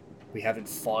from. We haven't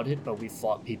fought it, but we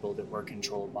fought people that were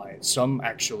controlled by it. Some,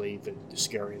 actually, the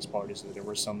scariest part is that there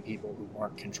were some people who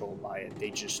weren't controlled by it. They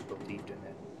just believed in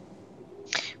it.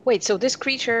 Wait, so this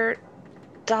creature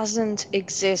doesn't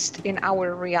exist in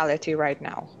our reality right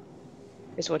now,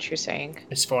 is what you're saying?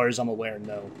 As far as I'm aware,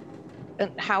 no.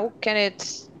 And how can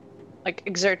it,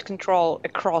 exert control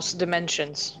across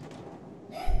dimensions?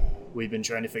 We've been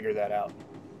trying to figure that out.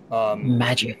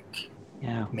 Magic.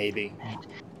 Yeah, Maybe.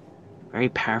 very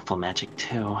powerful magic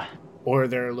too. Or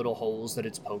there are little holes that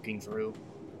it's poking through.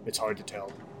 It's hard to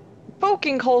tell.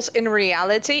 Poking holes in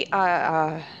reality.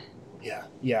 Yeah,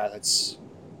 that's...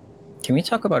 Can we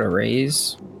talk about a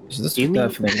raise? 'Cause this You mean-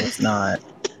 definitely was not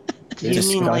Do you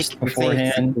mean like discussed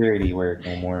beforehand. Security work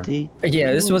no more.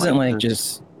 Yeah, this wasn't like the-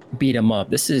 just beat 'em up.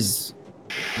 This is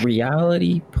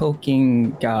reality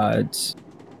poking gods.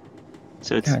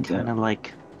 So it's God damn. kind of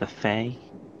like the Fae,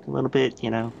 a little bit, you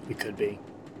know. It could be.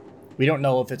 We don't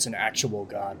know if it's an actual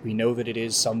god. We know that it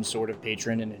is some sort of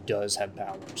patron and it does have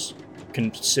powers.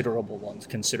 Considerable ones,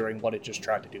 considering what it just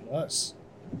tried to do to us.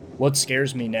 What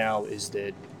scares me now is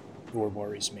that, or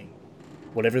worries me,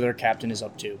 whatever their captain is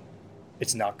up to,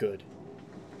 it's not good.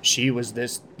 She was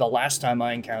the last time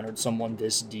I encountered someone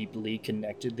this deeply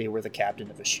connected, they were the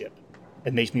captain of a ship.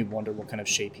 It makes me wonder what kind of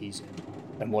shape he's in,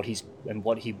 and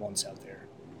what he wants out there.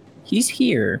 He's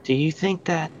here. Do you think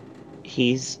that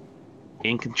he's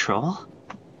in control?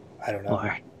 I don't know.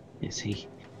 Or is he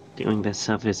doing this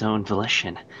of his own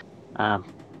volition?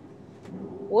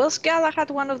 Was Galahad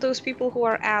one of those people who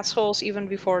are assholes even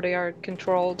before they are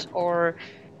controlled, or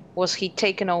was he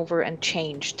taken over and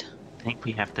changed? I think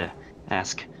we have to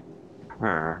ask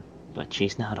her, but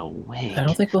she's not awake. I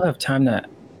don't think we'll have time to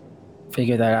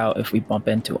figure that out if we bump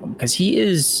into him, because he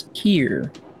is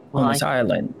here Well, on this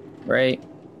island, right?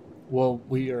 Well,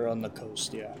 we are on the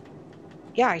coast, yeah.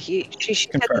 Yeah, she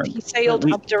said that Confirmed. he sailed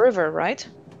We- up the river, right?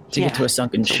 To get to a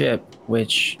sunken ship,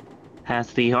 which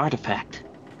has the artifact.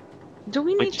 Do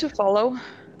we need Which- to follow?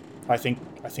 I think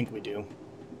we do.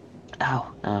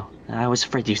 Oh, I was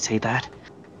afraid you'd say that.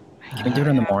 you can do it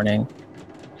in the morning.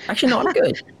 Actually, no, I'm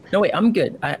good. No, wait, I'm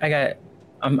good.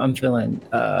 I'm feeling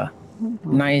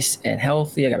nice and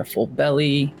healthy. I got a full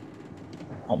belly,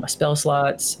 all my spell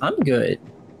slots. I'm good.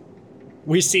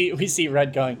 We see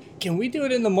Red going, can we do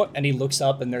it in the morning? And he looks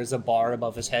up and there's a bar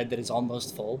above his head that is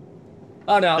almost full.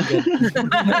 Oh no, I'm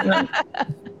good.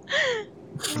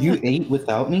 You ate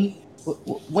without me?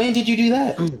 When did you do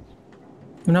that?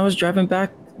 When I was driving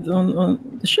back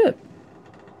on the ship,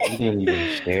 You didn't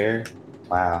even share?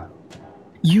 Wow.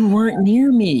 you weren't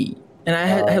near me, and I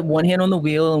had one hand on the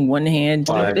wheel and one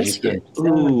hand on a Fine, biscuit.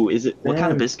 Ooh, is it what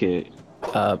kind of biscuit?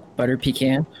 Butter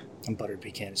pecan. And buttered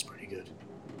pecan is pretty good.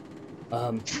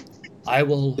 I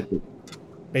will,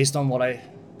 based on what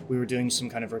we were doing some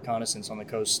kind of reconnaissance on the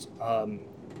coast.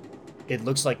 It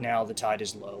looks like now the tide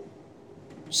is low,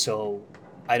 so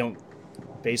I don't,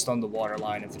 based on the water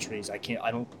line of the trees, I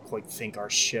don't quite think our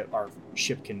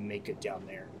ship can make it down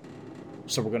there.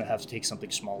 So we're gonna have to take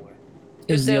something smaller.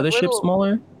 Is the the other ship little-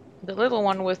 smaller? The little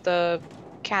one with the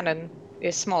cannon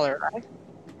is smaller, right?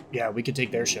 Yeah, we could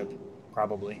take their ship,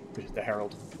 probably, the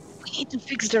Herald. We need to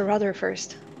fix the rudder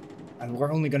first. And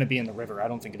we're only gonna be in the river. I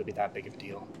don't think it'll be that big of a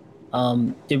deal.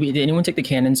 Did anyone take the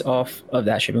cannons off of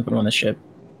that ship and put them on the ship?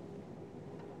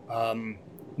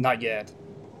 Not yet.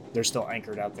 They're still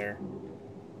anchored out there.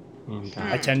 And,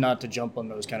 I tend not to jump on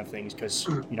those kind of things because,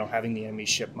 having the enemy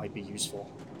ship might be useful.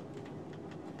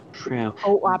 true.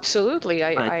 Oh, absolutely.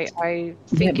 I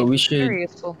think but we it's should- very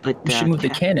useful. But We should move the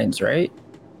cannons, right?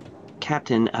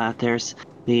 Captain, there's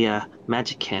the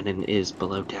magic cannon is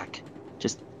below deck.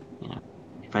 Just,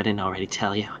 if I didn't already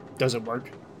tell you. Does it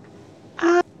work?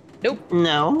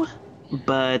 No,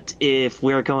 but if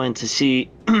we're going to see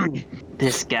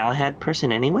this Galahad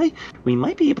person anyway, we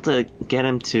might be able to get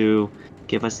him to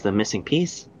give us the missing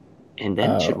piece, and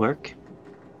then it should Oh. work.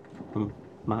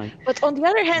 But on the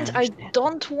other hand, I understand.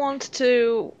 don't want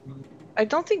to. I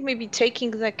don't think maybe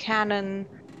taking the cannon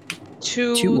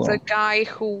to Too the long. guy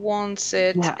who wants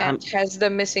it Yeah, and has the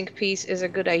missing piece is a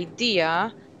good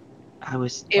idea. I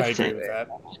was. If I agree with that.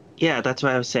 Yeah, that's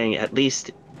why I was saying at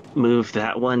least move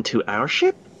that one to our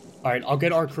ship. Alright, I'll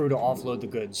get our crew to offload the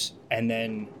goods, and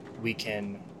then we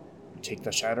can take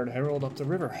the Shattered Herald up the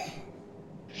river.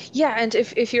 Yeah, and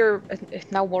if you're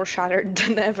now more shattered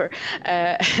than ever,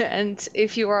 and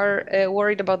if you are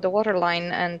worried about the water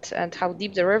line and how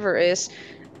deep the river is,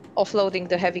 offloading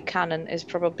the heavy cannon is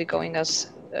probably going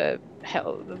as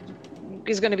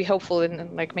is going to be helpful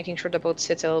in like making sure the boat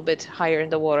sits a little bit higher in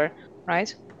the water,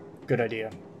 right? Good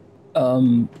idea.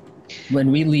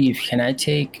 When we leave, can I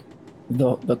take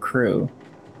the crew?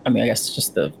 I mean, I guess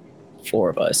just the 4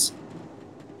 of us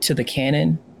to the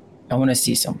cannon. I want to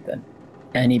see something.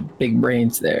 Any big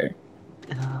brains there?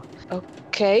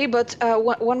 Okay, but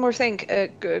one more thing,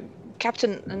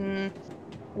 Captain.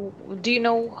 Do you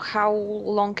know how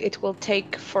long it will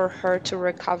take for her to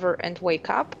recover and wake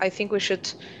up? I think we should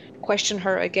question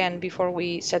her again before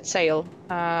we set sail.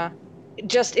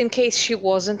 just in case she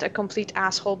wasn't a complete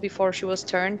asshole before she was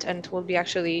turned, and will be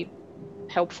actually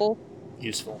helpful.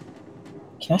 Useful.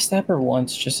 Can I stab her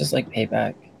once, just as like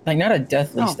payback? Like not a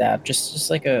deathly stab, just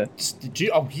like a. Did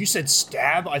you? Oh, you said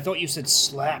stab? I thought you said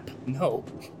slap. No.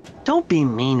 Don't be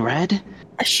mean, Red.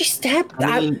 She stabbed.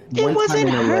 It wasn't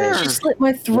her. She slit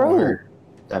my throat.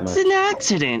 That It's much. an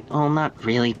accident. Well, not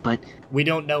really, but We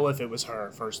don't know if it was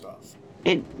her, first off.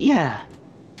 yeah.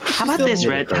 How about still this,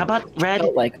 needed Red? her. How about I Red?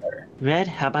 don't like her. Red,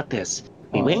 how about this?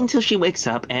 We Oh. wait until she wakes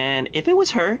up, and if it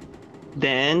was her,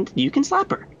 then you can slap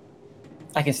her.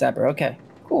 I can stab her. Okay,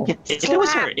 cool. Yeah, if it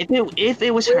was her, if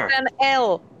it was With her. an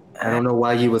L. I don't know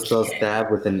why you would spell stab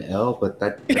with an L, but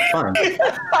that's fine.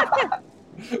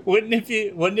 Wouldn't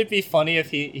it be funny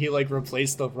if he like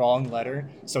replaced the wrong letter?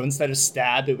 So instead of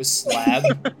stab, it was slab.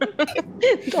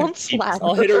 Don't slap.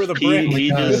 I'll hit her with a brick. He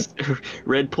God. just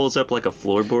Red pulls up like a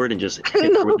floorboard and just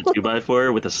hits her with a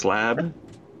 2x4 with a slab.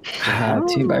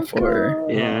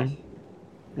 2x4. Yeah.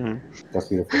 That's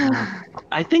beautiful.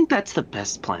 I think that's the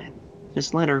best plan.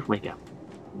 Just let her wake up.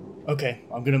 Okay,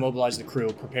 I'm gonna mobilize the crew.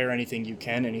 Prepare anything you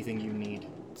can, anything you need.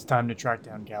 It's time to track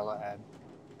down Galahad.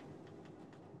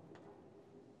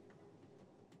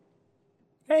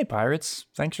 Hey pirates,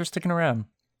 thanks for sticking around.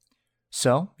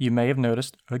 So, you may have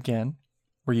noticed, again,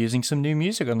 we're using some new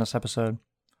music on this episode.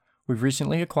 We've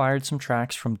recently acquired some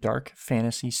tracks from Dark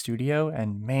Fantasy Studio,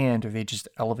 and man, do they just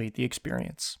elevate the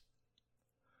experience.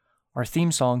 Our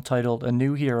theme song, titled A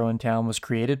New Hero in Town, was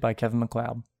created by Kevin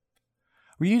MacLeod.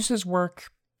 We use his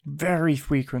work very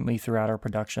frequently throughout our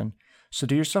production, so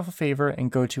do yourself a favor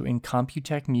and go to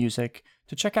Incomputech Music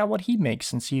to check out what he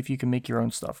makes and see if you can make your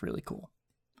own stuff really cool.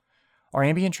 Our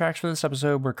ambient tracks for this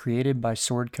episode were created by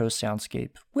Sword Coast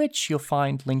Soundscape, which you'll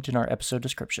find linked in our episode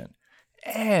description.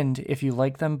 And if you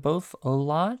like them both a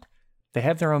lot, they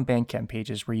have their own Bandcamp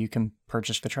pages where you can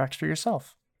purchase the tracks for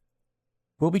yourself.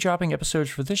 We'll be dropping episodes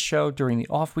for this show during the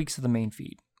off weeks of the main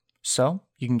feed, so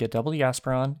you can get double the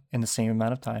Asperon in the same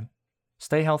amount of time.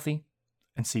 Stay healthy,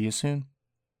 and see you soon.